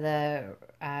outside of the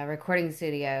recording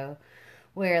studio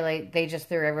where, like, they just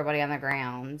threw everybody on the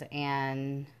ground,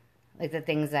 and, like, the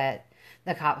things that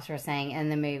the cops were saying in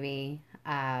the movie.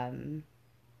 It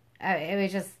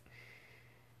was just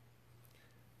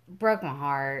broke my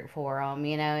heart for them,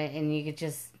 you know, and you could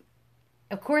just,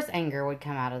 of course, anger would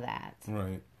come out of that.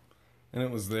 right. And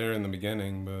it was there in the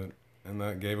beginning, and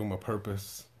that gave them a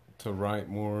purpose to write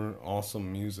more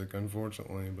awesome music,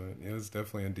 unfortunately, but it was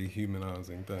definitely a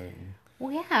dehumanizing thing.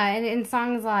 Well, yeah, and in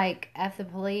songs like F the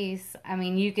Police, I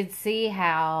mean, you could see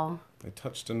how... They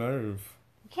touched a nerve.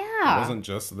 Yeah. It wasn't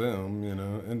just them, you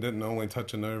know. It didn't only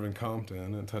touch a nerve in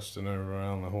Compton. It touched a nerve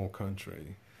around the whole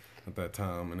country at that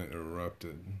time, and it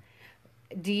erupted.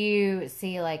 Do you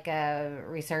see, like, a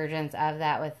resurgence of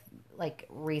that with, like,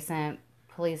 recent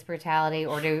police brutality?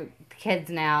 Or do kids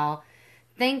now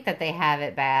think that they have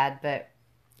it bad, but...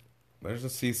 There's a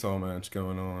seesaw match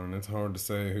going on, and it's hard to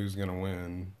say who's going to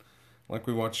win. Like,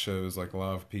 we watch shows like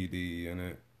Live PD, and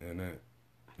it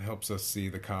helps us see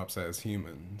the cops as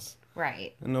humans.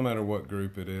 Right. And no matter what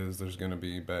group it is, there's going to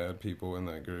be bad people in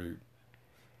that group.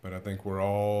 But I think we're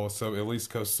all, so at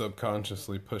least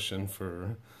subconsciously pushing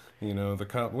for, you know, the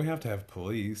cop. We have to have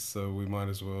police, so we might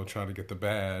as well try to get the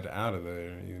bad out of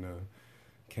there, you know.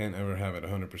 Can't ever have it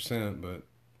 100%, but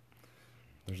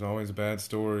there's always bad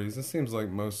stories. It seems like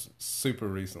most super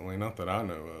recently, not that I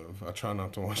know of. I try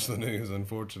not to watch the news,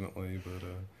 unfortunately, but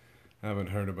I haven't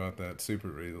heard about that super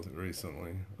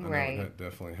recently. I know it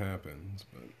definitely happens,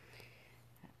 but...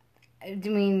 I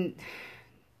mean,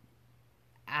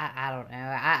 I don't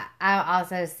know. I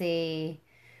also see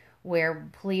where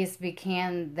police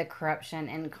began the corruption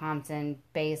in Compton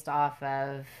based off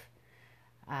of,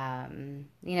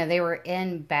 you know, they were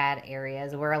in bad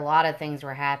areas where a lot of things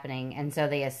were happening, and so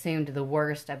they assumed the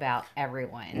worst about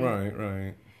everyone.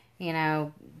 Right. You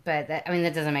know, but that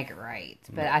doesn't make it right.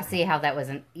 But I see how that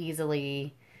wasn't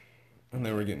easily... And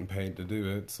they were getting paid to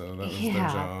do it, so that was their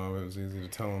job. It was easy to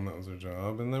tell them that was their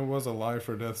job. And there was a life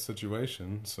or death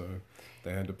situation, so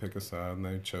they had to pick a side, and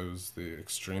they chose the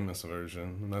extremist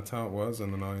version. And that's how it was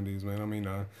in the 90s, man. I mean,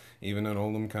 even in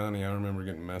Oldham County, I remember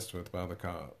getting messed with by the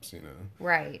cops, you know.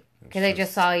 Right. Because they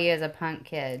just saw you as a punk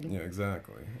kid. Yeah,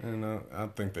 exactly. And I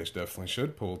think they definitely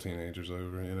should pull teenagers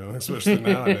over, you know, especially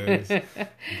nowadays.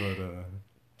 But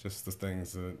just the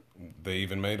things that they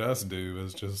even made us do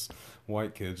as just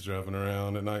white kids driving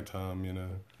around at nighttime, you know.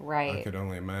 Right. I could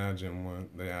only imagine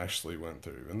what they actually went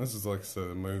through. And this is like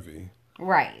a movie.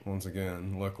 Right. Once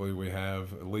again, luckily we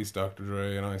have at least Dr.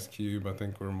 Dre and Ice Cube, I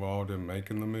think, were involved in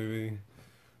making the movie.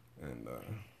 And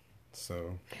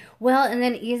so... Well, and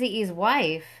then Eazy-E's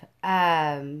wife,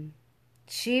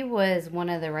 she was one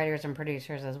of the writers and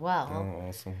producers as well. Oh,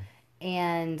 awesome.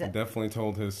 And it definitely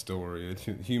told his story. It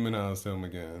humanized him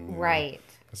again. Right. Know?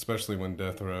 Especially when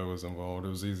Death Row was involved. It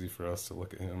was easy for us to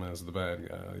look at him as the bad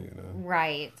guy, you know.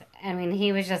 Right. I mean,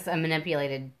 he was just a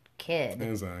manipulated kid.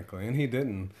 Exactly. And he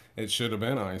didn't. It should have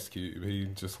been Ice Cube. He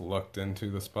just lucked into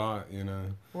the spot, you know.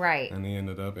 Right. And he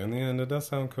ended up, in the end, it does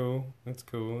sound cool. It's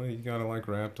cool. You gotta like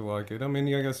rap to like it. I mean,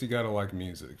 I guess you gotta like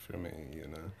music for me, you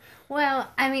know.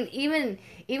 Well, I mean, even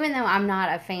though I'm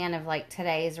not a fan of, like,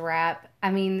 today's rap,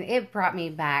 I mean, it brought me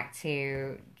back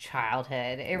to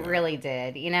childhood. It really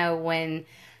did. You know, when,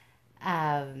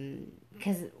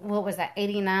 because, what was that,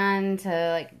 89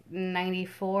 to, like,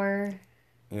 94?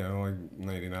 Yeah, like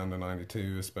 89 to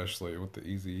 92, especially with the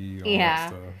Eazy-E, all Yeah. that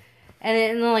stuff. And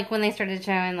then, like, when they started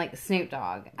showing, like, Snoop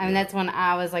Dogg. I mean, that's when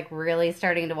I was, like, really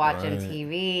starting to watch Right.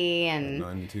 MTV and...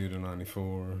 92 to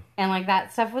 94. And, like,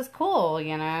 that stuff was cool,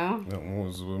 you know? That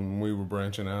was when we were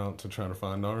branching out to try to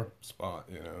find our spot,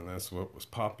 you know, and that's what was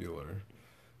popular.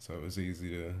 So it was easy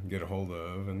to get a hold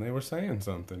of, and they were saying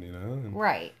something, you know? And,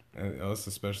 Right. and us,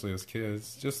 especially as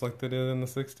kids, just like they did in the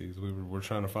 60s. We're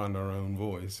trying to find our own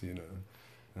voice, you know,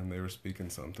 and they were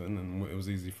speaking something, and it was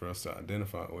easy for us to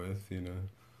identify with, you know.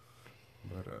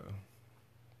 But,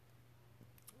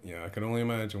 yeah, I can only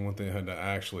imagine what they had to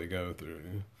actually go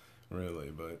through, really.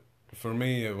 But for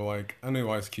me, it was like, I knew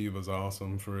Ice Cube was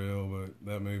awesome, for real, but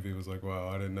that movie was like, wow,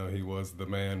 I didn't know he was the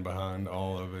man behind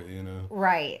all of it, you know.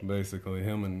 Right. Basically,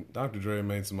 him and Dr. Dre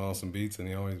made some awesome beats, and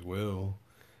he always will.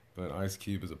 But Ice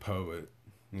Cube is a poet.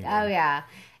 You know? Oh, yeah.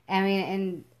 I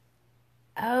mean,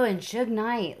 and Suge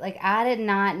Knight. Like, I did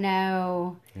not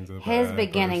know He's a his bad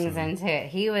beginnings person. into it.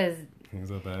 He's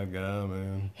a bad guy,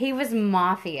 man. He was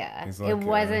mafia. He's like it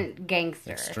wasn't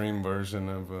gangster. Extreme version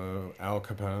of Al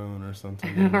Capone or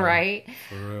something. You know? Right?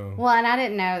 For real. Well, and I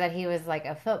didn't know that he was like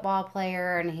a football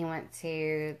player, and he went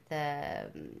to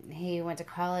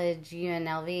college,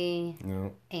 UNLV, Yeah.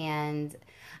 and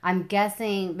I'm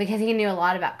guessing because he knew a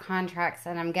lot about contracts,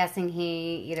 and I'm guessing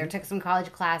he either took some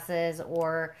college classes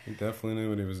or He definitely knew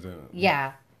what he was doing.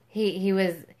 yeah, he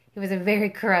was a very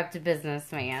corrupt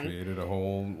businessman. Created a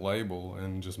whole label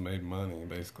and just made money,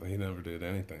 basically. He never did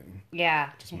anything. Yeah,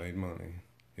 Just made money.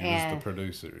 He was And- the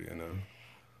producer, you know.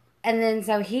 and then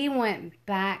so he went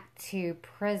back to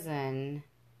prison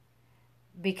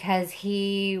because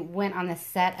he went on the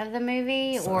set of the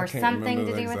movie So or I can't something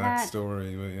remember to the do with exact that.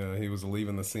 story, but yeah, he was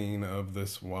leaving the scene of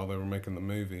this while they were making the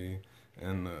movie,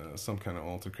 and some kind of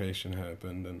altercation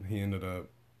happened, and he ended up,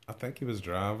 I think he was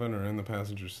driving or in the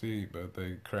passenger seat, but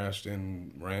they crashed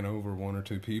and ran over one or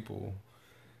two people,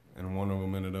 and one of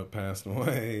them ended up passing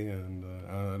away, and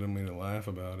I didn't mean to laugh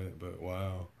about it, but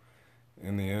wow.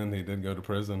 In the end, he did go to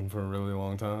prison for a really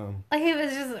long time. Like he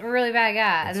was just a really bad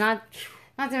guy, and not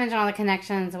to mention all the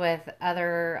connections with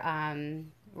other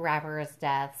rappers'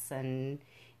 deaths and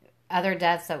other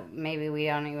deaths that maybe we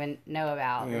don't even know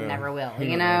about and never will. Who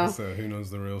You knows- know, So who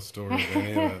knows the real story of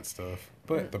any of that stuff?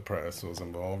 But the press was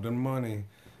involved in money.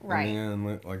 Right. In the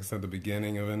end, like I said, the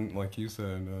beginning of it, like you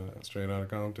said, Straight Outta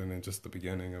Compton, and just the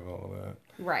beginning of all that.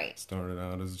 right? Started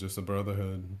out as just a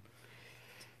brotherhood.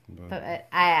 But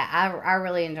I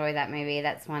really enjoy that movie.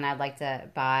 That's one I'd like to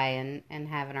buy and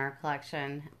have in our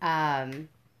collection.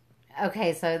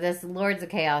 Okay, so this Lords of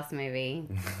Chaos movie.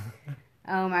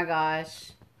 Oh my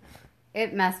gosh.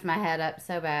 It messed my head up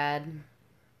so bad.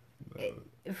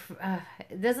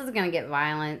 This is going to get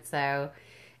violent, so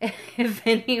if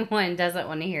anyone doesn't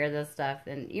want to hear this stuff,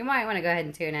 then you might want to go ahead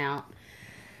and tune out.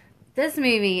 This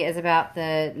movie is about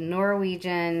the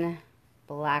Norwegian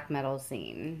black metal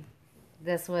scene.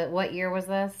 What year was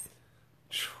this?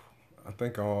 I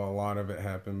think a lot of it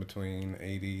happened between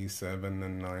 87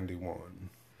 and 91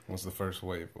 was the first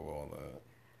wave of all that.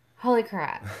 Holy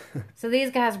crap. So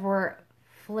these guys were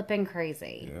flipping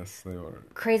crazy. Yes, they were.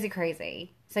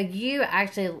 Crazy. So you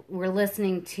actually were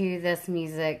listening to this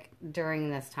music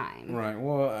during this time. Right.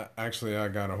 Well, actually, I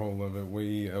got a hold of it.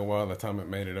 By the time it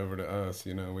made it over to us,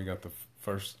 you know, we got the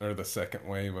first or the second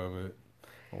wave of it.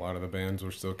 A lot of the bands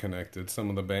were still connected. Some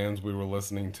of the bands we were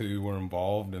listening to were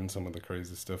involved in some of the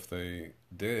crazy stuff they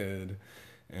did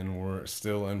and were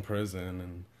still in prison.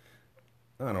 And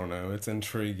I don't know, it's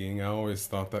intriguing. I always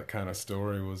thought that kind of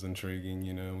story was intriguing.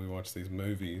 You know, we watch these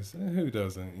movies. Who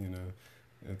doesn't, you know?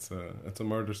 It's a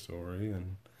murder story,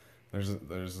 and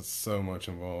there's so much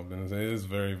involved in it. It is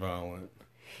very violent.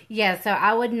 Yeah, so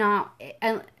I would not...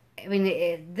 I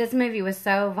mean, this movie was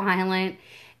so violent...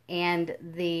 And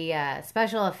the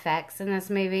special effects in this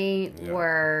movie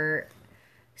were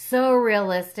so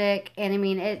realistic. And I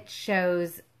mean, it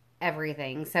shows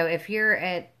everything. So if you're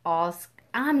at all...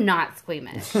 I'm not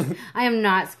squeamish. I am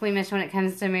not squeamish when it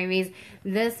comes to movies.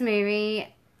 This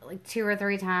movie, like 2 or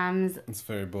 3 times... It's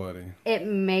very bloody. It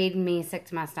made me sick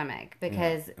to my stomach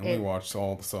because... And we watched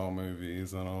all the Saw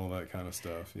movies and all that kind of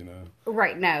stuff, you know.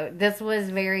 Right, no. This was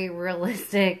very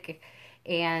realistic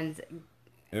and...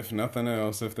 If nothing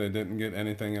else, if they didn't get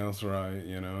anything else right,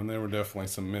 you know, and there were definitely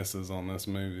some misses on this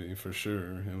movie for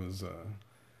sure. It was,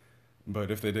 but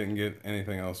if they didn't get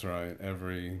anything else right,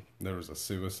 there was a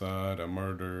suicide, a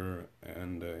murder,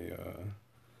 and a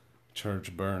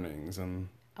church burnings, and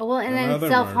and then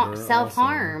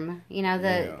self-harm. You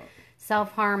know,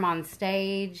 self-harm on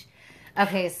stage.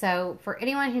 Okay, so for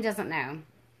anyone who doesn't know,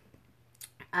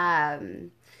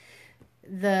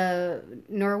 the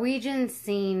Norwegian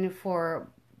scene for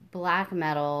black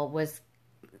metal was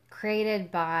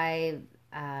created by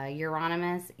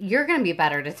Euronymous. You're going to be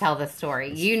better to tell the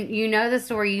story. You know the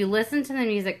story. You listened to the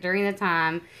music during the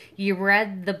time. You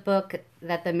read the book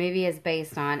that the movie is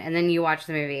based on, and then you watch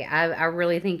the movie. I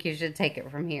really think you should take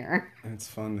it from here. It's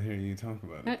fun to hear you talk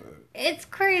about it, though. It's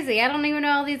crazy. I don't even know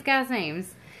all these guys'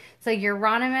 names. So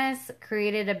Euronymous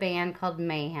created a band called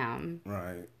Mayhem.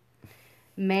 Right.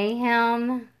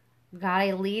 Mayhem got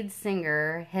a lead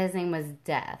singer. His name was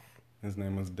Death. His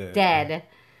name was Dead. Dead.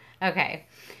 Okay.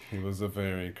 He was a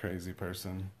very crazy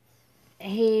person.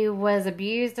 He was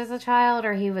abused as a child,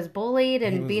 or he was bullied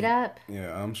and beat up?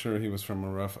 Yeah, I'm sure he was from a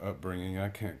rough upbringing. I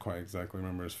can't quite exactly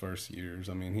remember his first years.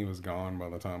 I mean, he was gone by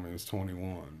the time he was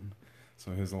 21.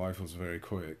 So his life was very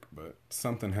quick. But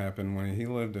something happened when he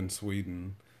lived in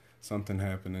Sweden. Something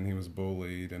happened and he was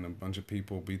bullied and a bunch of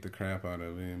people beat the crap out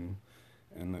of him.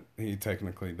 And he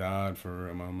technically died for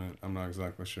a moment. I'm not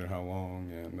exactly sure how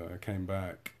long. And came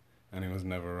back. And he was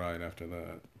never right after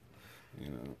that. You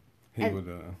know,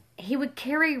 he would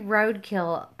carry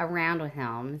roadkill around with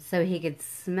him so he could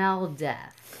smell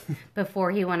death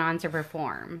before he went on to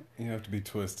perform. You have to be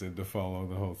twisted to follow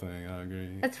the whole thing. I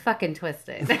agree. That's fucking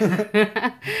twisted.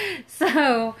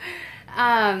 So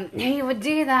he would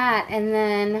do that, and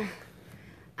then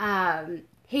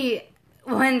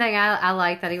one thing I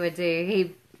like that he would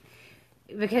do,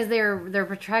 because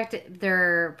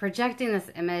they're projecting this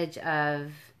image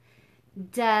of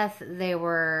death. They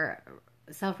were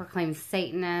self-proclaimed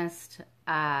Satanist.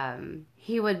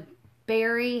 He would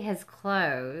bury his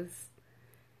clothes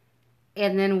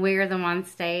and then wear them on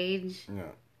stage.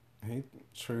 Yeah, he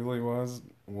truly was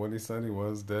what he said he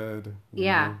was, dead.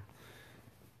 Yeah.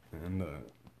 And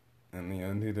in the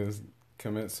end, he just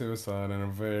commit suicide in a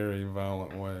very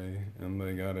violent way, and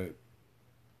they got it.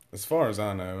 As far as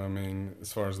I know, I mean,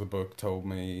 as far as the book told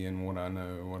me and what I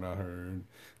know, what I heard,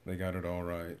 they got it all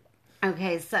right.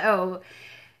 Okay, so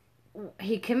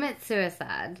he commits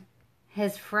suicide.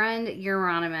 His friend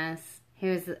Euronymous,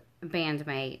 who's a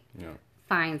bandmate,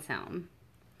 finds him,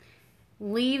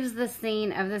 leaves the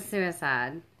scene of the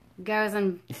suicide, goes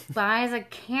and buys a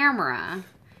camera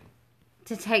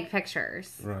to take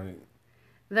pictures. Right.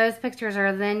 Those pictures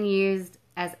are then used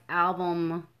as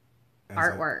album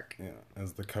artwork.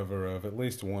 As the cover of at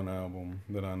least one album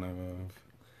that I know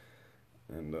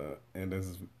of. And it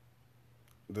is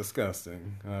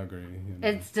disgusting. I agree. You know.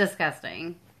 It's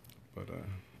disgusting. But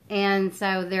and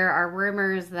so there are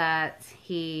rumors that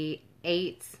he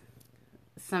ate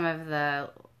some of the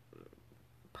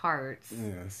parts.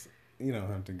 Yes. You don't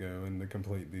have to go into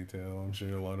complete detail. I'm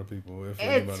sure a lot of people, if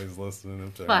anybody's listening,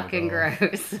 have fucking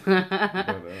gross. But,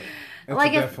 it's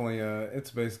like definitely,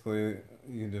 it's basically,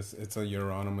 it's a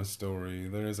Euronymous story.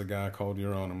 There is a guy called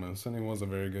Euronymous, and he was a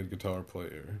very good guitar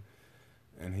player.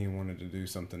 And he wanted to do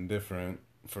something different.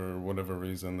 For whatever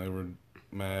reason, they were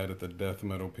mad at the death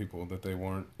metal people that they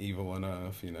weren't evil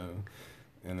enough, you know.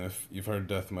 And if you've heard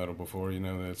death metal before, you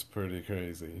know that it's pretty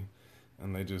crazy.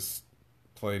 And they just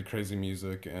played crazy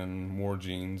music and wore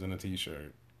jeans and a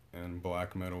t-shirt. And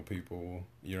black metal people,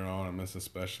 Euronymous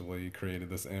especially, created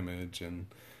this image, and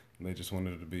they just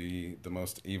wanted it to be the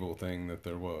most evil thing that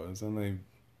there was. And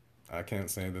I can't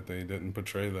say that they didn't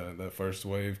portray that. That first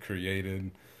wave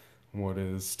created what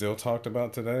is still talked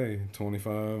about today,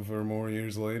 25 or more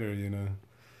years later, you know.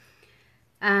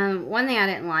 One thing I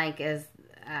didn't like is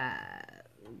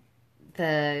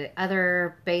the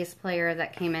other bass player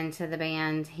that came into the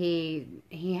band. He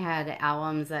had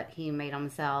albums that he made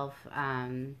himself.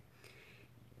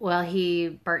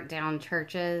 He burnt down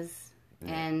churches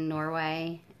in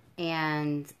Norway,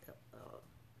 and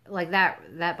like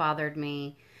that bothered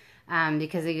me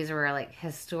because these were like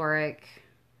historic,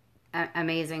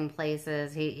 amazing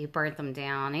places. He burnt them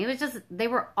down. They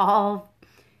were all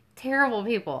terrible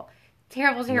people.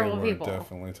 Terrible people.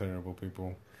 Definitely terrible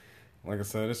people. Like I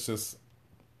said, it's just,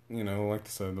 you know, like I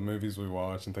said, the movies we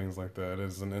watch and things like that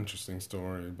is an interesting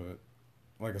story. But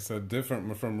like I said,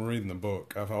 different from reading the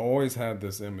book. I've always had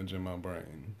this image in my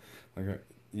brain. Like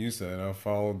you said, I've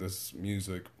followed this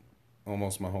music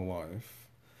almost my whole life.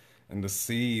 And to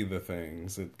see the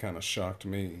things, it kind of shocked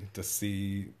me to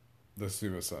see the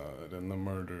suicide and the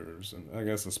murders, and I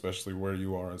guess especially where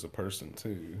you are as a person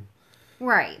too.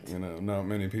 Right. You know, not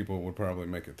many people would probably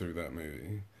make it through that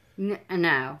movie.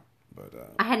 No. But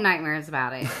I had nightmares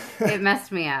about it. It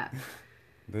messed me up.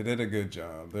 They did a good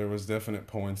job. There was definite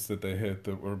points that they hit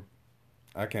that were,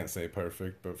 I can't say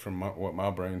perfect, but from what my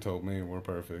brain told me, were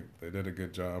perfect. They did a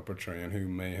good job portraying who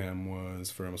Mayhem was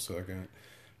for a second.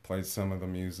 Played some of the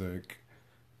music.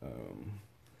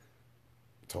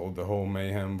 told the whole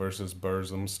Mayhem versus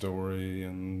Burzum story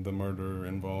and the murder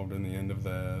involved in the end of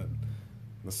that,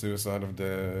 the suicide of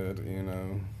Dad, you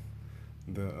know,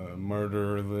 the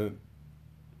murder that...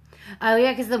 Oh,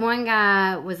 yeah, because the one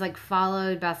guy was, like,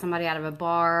 followed by somebody out of a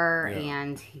bar, Yeah.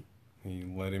 and... He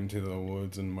led him to the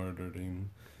woods and murdered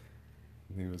him.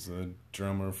 He was a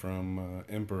drummer from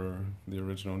Emperor, the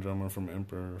original drummer from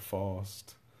Emperor,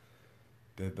 Faust.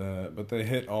 Did that. But they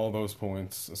hit all those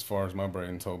points, as far as my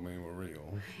brain told me, were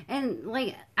real. And,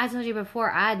 like I told you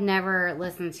before, I'd never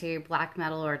listened to black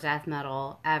metal or death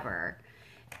metal ever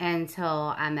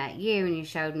until I met you and you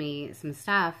showed me some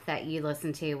stuff that you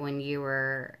listened to when you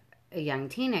were a young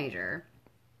teenager.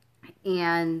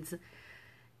 And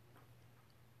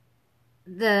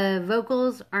the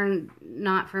vocals are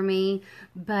not for me,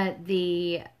 but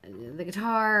the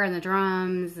guitar and the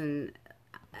drums, and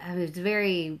it was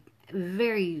very,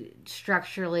 very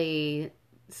structurally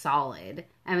solid.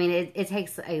 I mean, it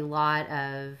takes a lot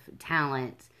of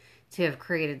talent to have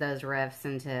created those riffs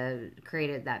and to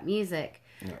created that music.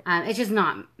 Yeah. It's just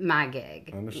not my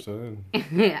gig. Understood.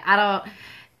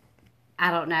 I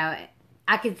don't know.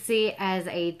 I could see as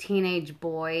a teenage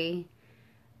boy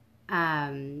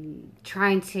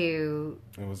trying to...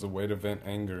 It was a way to vent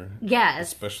anger. Yes.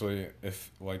 Especially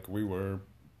if, like,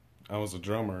 I was a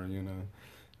drummer, you know.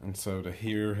 And so to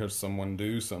hear someone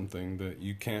do something that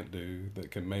you can't do,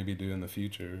 that can maybe do in the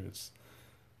future, it's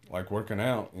like working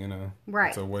out, you know. Right.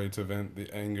 It's a way to vent the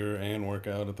anger and work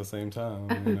out at the same time,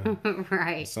 you know.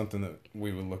 Right. It's something that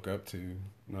we would look up to,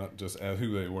 not just as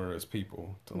who they were as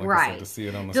people. Like right. I said, to see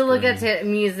it on the to screen. Look up to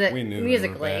music. We knew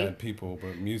musically. they were bad people,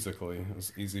 but musically, it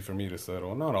was easy for me to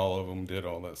settle. Not all of them did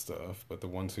all that stuff, but the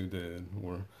ones who did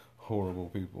were horrible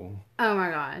people. Oh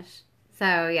my gosh.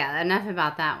 So yeah, enough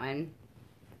about that one.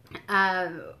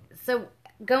 So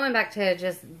going back to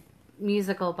just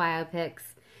musical biopics,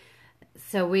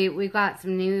 so we've got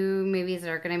some new movies that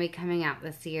are going to be coming out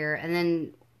this year, and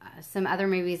then some other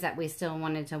movies that we still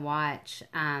wanted to watch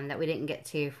that we didn't get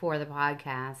to for the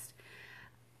podcast.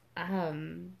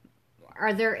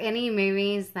 Are there any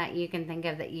movies that you can think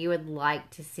of that you would like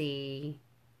to see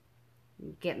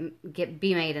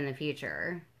be made in the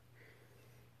future?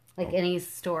 Like any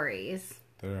stories?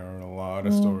 There are a lot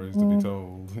of stories to be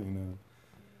told, you know.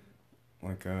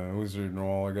 Like, I was reading a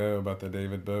while ago about the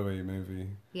David Bowie movie.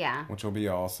 Yeah. Which will be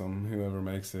awesome. Whoever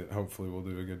makes it, hopefully will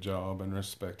do a good job and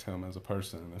respect him as a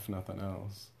person, if nothing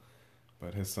else.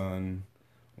 But his son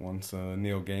wants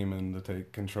Neil Gaiman to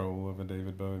take control of a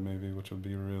David Bowie movie, which would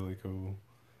be really cool.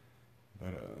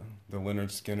 But the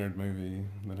Lynyrd Skynyrd movie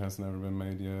that has never been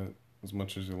made yet, as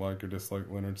much as you like or dislike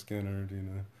Lynyrd Skynyrd, you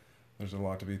know, there's a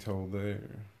lot to be told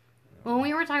there. Well,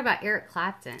 we were talking about Eric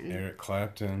Clapton. Eric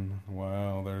Clapton,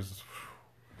 wow,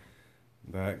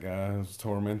 that guy was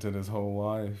tormented his whole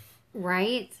life.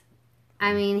 Right?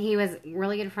 I mean, he was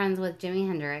really good friends with Jimi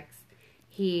Hendrix.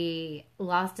 He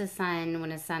lost his son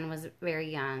when his son was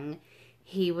very young.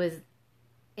 He was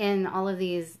in all of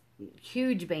these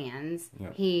huge bands.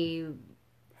 Yeah. He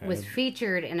was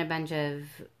featured in a bunch of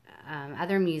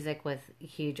other music with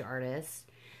huge artists.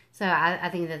 So I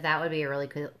think that would be a really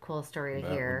cool story to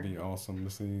hear. That would be awesome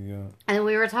to see, yeah. And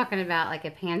we were talking about, like,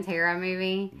 a Pantera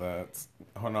movie. That's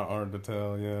not hard to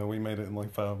tell, yeah. We made it in,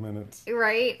 like, 5 minutes.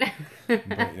 Right. But,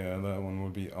 yeah, that one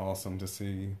would be awesome to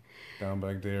see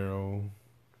Dimebag Darrell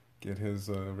get his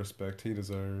respect he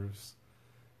deserves.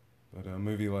 But a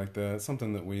movie like that,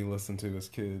 something that we listened to as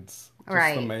kids. Just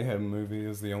right. The Mayhem movie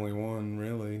is the only one,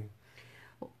 really.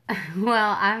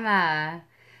 Well,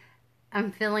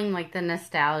 I'm feeling like the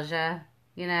nostalgia,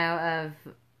 you know,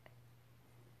 of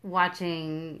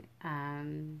watching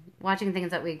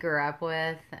things that we grew up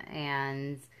with,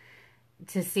 and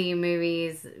to see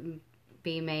movies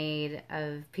be made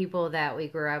of people that we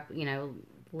grew up, you know,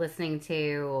 listening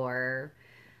to, or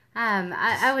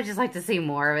I would just like to see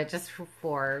more of it, just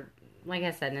for, like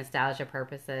I said, nostalgia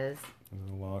purposes. There's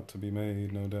a lot to be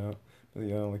made, no doubt. But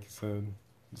yeah, like you said,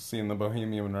 seeing the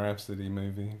Bohemian Rhapsody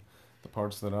movie, the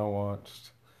parts that I watched,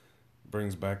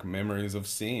 brings back memories of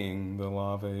seeing the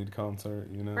Live Aid concert,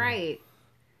 you know? Right.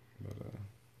 But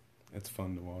it's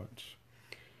fun to watch.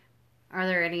 Are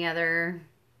there any other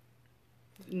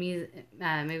movies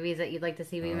that you'd like to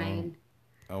see be made?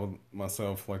 I would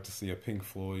myself like to see a Pink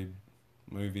Floyd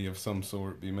movie of some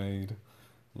sort be made,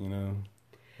 you know?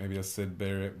 Maybe a Syd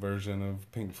Barrett version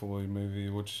of Pink Floyd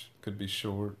movie, which could be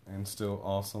short and still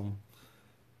awesome.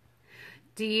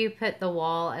 Do you put The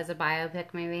Wall as a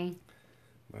biopic movie?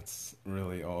 That's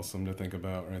really awesome to think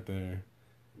about right there.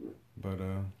 But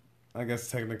I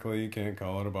guess technically you can't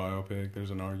call it a biopic.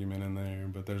 There's an argument in there,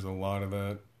 but there's a lot of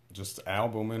that just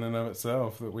album in and of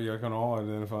itself that we can all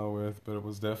identify with, but it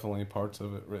was definitely parts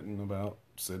of it written about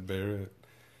Syd Barrett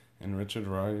and Richard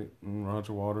Wright and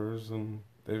Roger Waters and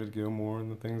David Gilmour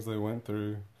and the things they went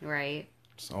through. Right.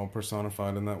 It's all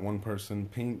personified in that one person,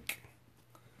 Pink.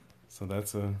 So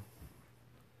that's a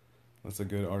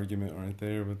good argument right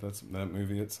there, but that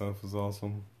movie itself is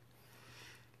awesome.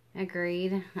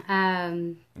 Agreed.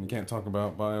 And you can't talk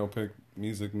about biopic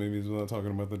music movies without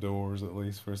talking about The Doors, at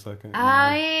least for a second. Oh,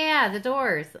 yeah, The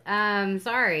Doors.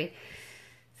 Sorry.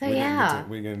 So, we yeah.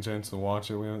 We get a chance to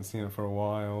watch it. We haven't seen it for a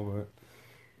while, but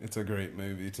it's a great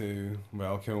movie, too.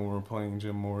 Val Kilmer playing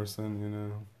Jim Morrison, you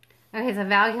know. Okay, so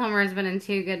Val Kilmer's been in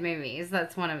 2 good movies.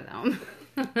 That's one of them.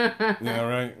 Yeah,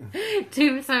 right.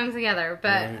 Tombstone together.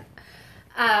 But,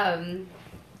 Right.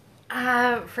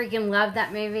 I freaking loved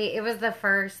that movie. It was the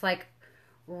first, like,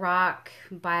 rock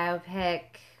biopic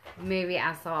movie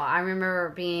I saw. I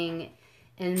remember being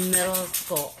in middle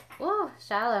school. Oh,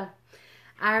 shallow.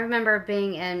 I remember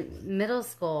being in middle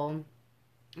school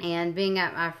and being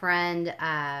at my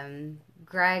friend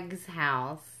Greg's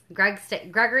house,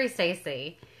 Gregory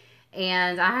Stacy,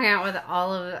 and I hung out with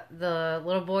all of the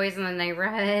little boys in the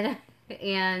neighborhood,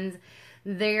 and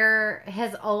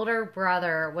his older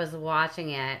brother was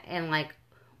watching it, and like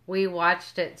we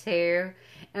watched it too.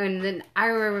 And then I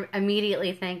remember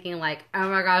immediately thinking, like, oh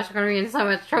my gosh, I'm going to be in so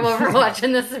much trouble for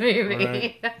watching this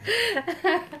movie.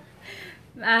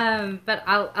 But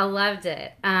I loved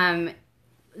it.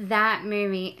 That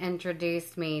movie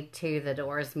introduced me to the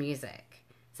Doors music.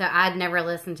 So I'd never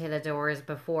listened to the Doors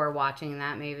before watching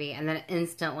that movie, and then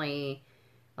instantly,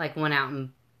 like, went out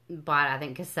and bought, I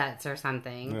think, cassettes or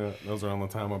something. Yeah, those around the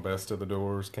time of Best of the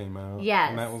Doors came out.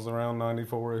 Yes. And that was around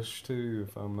 94-ish, too,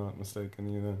 if I'm not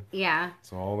mistaken, you know. Yeah.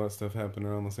 So all that stuff happened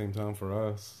around the same time for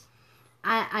us.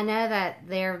 I know that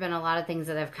there have been a lot of things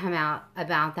that have come out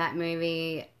about that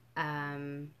movie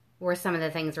where some of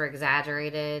the things were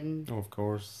exaggerated. Of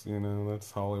course, you know,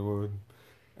 that's Hollywood.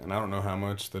 And I don't know how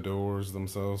much the Doors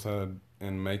themselves had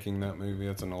in making that movie.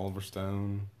 It's an Oliver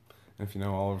Stone. If you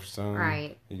know Oliver Stone,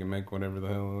 Right. He can make whatever the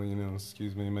hell, you know,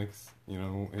 makes, you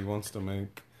know, he wants to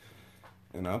make.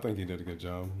 And I think he did a good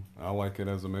job. I like it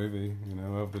as a movie, you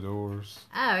know, of the Doors.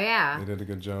 Oh, yeah. They did a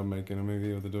good job making a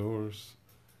movie of the Doors.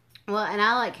 Well, and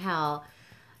I like how,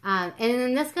 and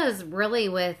then this goes really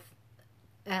with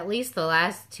at least the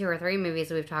last 2 or 3 movies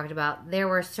we've talked about. There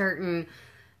were certain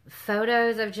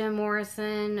photos of Jim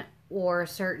Morrison or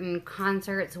certain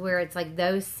concerts where it's like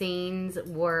those scenes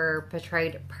were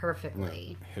portrayed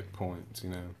perfectly. Like hit points, you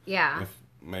know. Yeah. If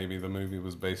maybe the movie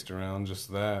was based around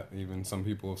just that. Even some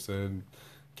people have said,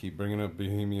 keep bringing up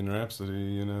Bohemian Rhapsody,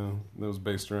 you know. That was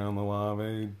based around the Live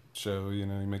Aid show, you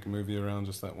know. You make a movie around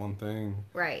just that one thing.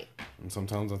 Right. And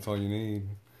sometimes that's all you need.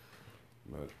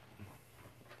 But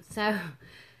So,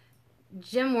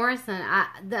 Jim Morrison,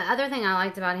 the other thing I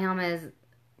liked about him is,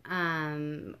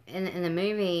 in the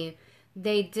movie,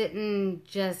 they didn't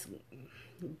just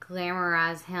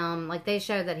glamorize him. Like, they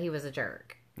showed that he was a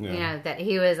jerk. Yeah. You know, that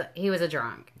he was a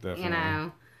drunk. Definitely. You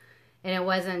know, and it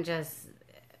wasn't just.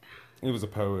 he was a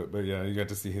poet, but yeah, you got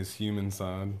to see his human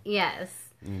side, Yes.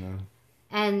 you know.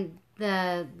 And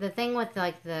the thing with,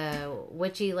 like, the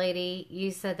witchy lady, you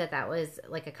said that was,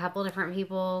 like, a couple different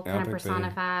people Yeah, I kind of think they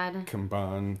personified.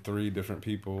 Combine 3 different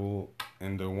people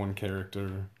into one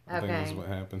character. I think Okay. is what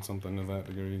happened, something to that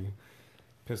degree.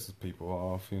 Pisses people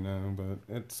off, you know, but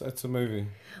it's a movie.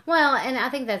 Well, and I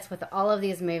think that's with all of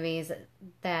these movies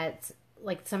that,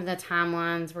 like, some of the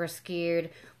timelines were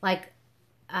skewed. Like,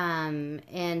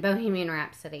 in Bohemian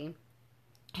Rhapsody,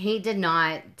 he did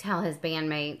not tell his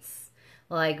bandmates,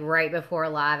 like, right before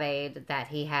Live Aid that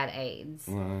he had AIDS.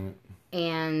 Right.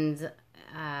 And...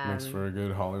 Makes for a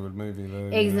good Hollywood movie, though.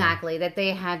 Exactly, that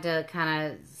they had to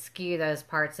kind of skew those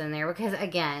parts in there because,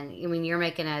 again, I mean, you're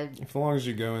making a As long as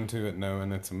you go into it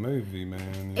knowing it's a movie, man.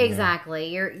 you know. exactly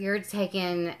you're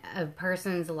taking a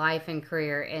person's life and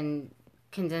career and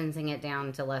condensing it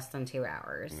down to less than 2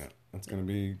 hours. Yeah, it's going to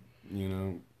be, you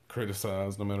know,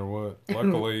 criticized no matter what.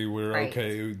 Luckily, we're Right.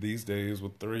 okay these days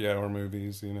with 3-hour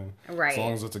movies, you know. Right. As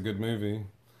long as it's a good movie,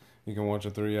 you can watch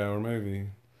a 3-hour movie.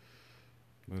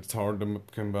 But it's hard to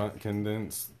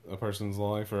condense a person's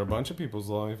life or a bunch of people's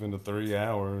life into 3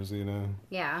 hours, you know.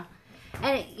 Yeah,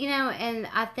 and you know, and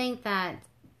I think that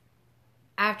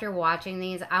after watching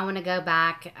these, I want to go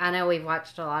back. I know we've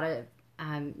watched a lot of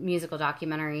musical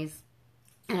documentaries,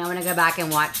 and I want to go back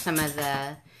and watch some of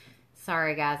the.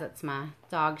 Sorry, guys, that's my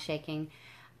dog shaking.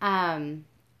 I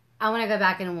want to go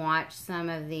back and watch some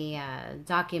of the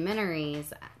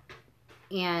documentaries,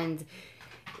 and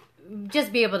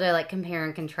just be able to like compare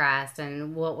and contrast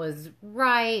and what was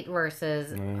right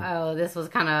versus oh, this was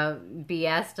kind of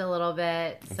BS'd a little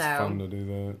bit. It's so fun to do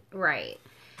that. Right.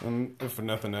 And if for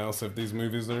nothing else, if these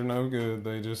movies are no good,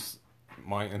 they just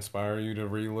might inspire you to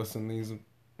re-listen these,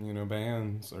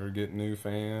 bands or get new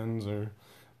fans or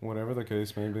whatever the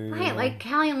case may be. Right, like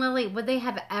Callie and Lily, would they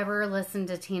have ever listened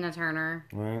to Tina Turner?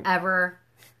 Right. Ever?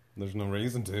 There's no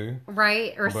reason to.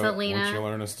 Right? Or but Selena? Once you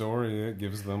learn a story, it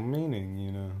gives them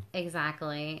meaning,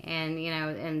 Exactly. And,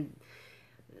 and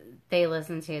they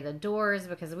listen to The Doors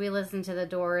because we listen to The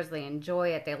Doors. They enjoy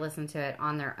it. They listen to it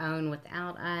on their own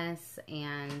without us.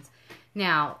 And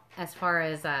now, as far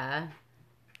as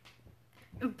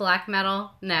black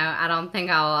metal, no, I don't think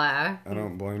I'll... I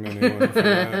don't blame anyone for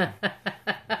that.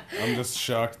 I'm just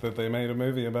shocked that they made a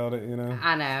movie about it,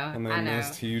 I know. And they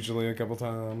missed hugely a couple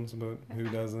times, but who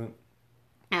doesn't?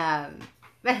 But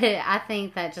I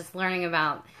think that just learning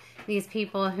about these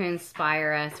people who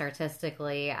inspire us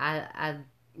artistically, I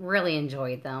really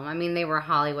enjoyed them. I mean, they were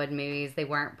Hollywood movies. They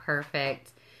weren't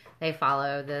perfect. They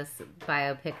follow this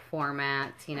biopic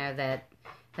format, that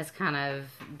has kind of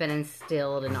been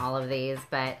instilled in all of these.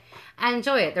 But I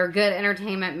enjoy it. They're good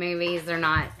entertainment movies. They're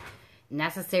not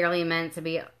necessarily meant to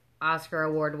be Oscar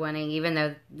award winning, even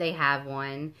though they have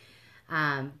one.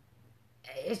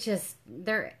 It's just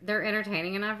they're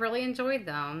entertaining, and I've really enjoyed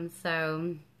them.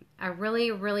 So I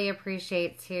really, really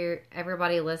appreciate to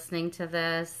everybody listening to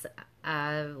this.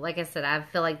 Like I said, I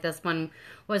feel like this one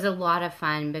was a lot of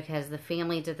fun because the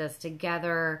family did this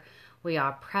together. We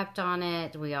all prepped on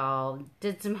it. We all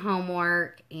did some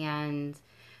homework, and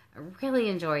I really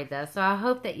enjoyed this. So I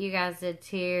hope that you guys did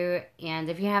too. And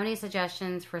if you have any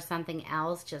suggestions for something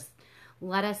else, just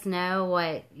let us know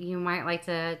what you might like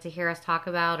to hear us talk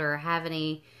about, or have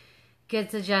any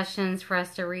good suggestions for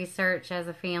us to research as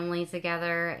a family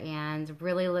together, and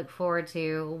really look forward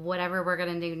to whatever we're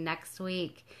going to do next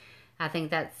week. I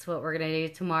think that's what we're going to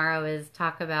do tomorrow, is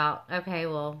talk about, okay,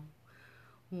 well,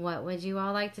 what would you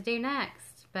all like to do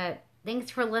next? But thanks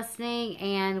for listening,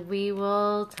 and we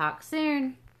will talk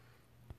soon.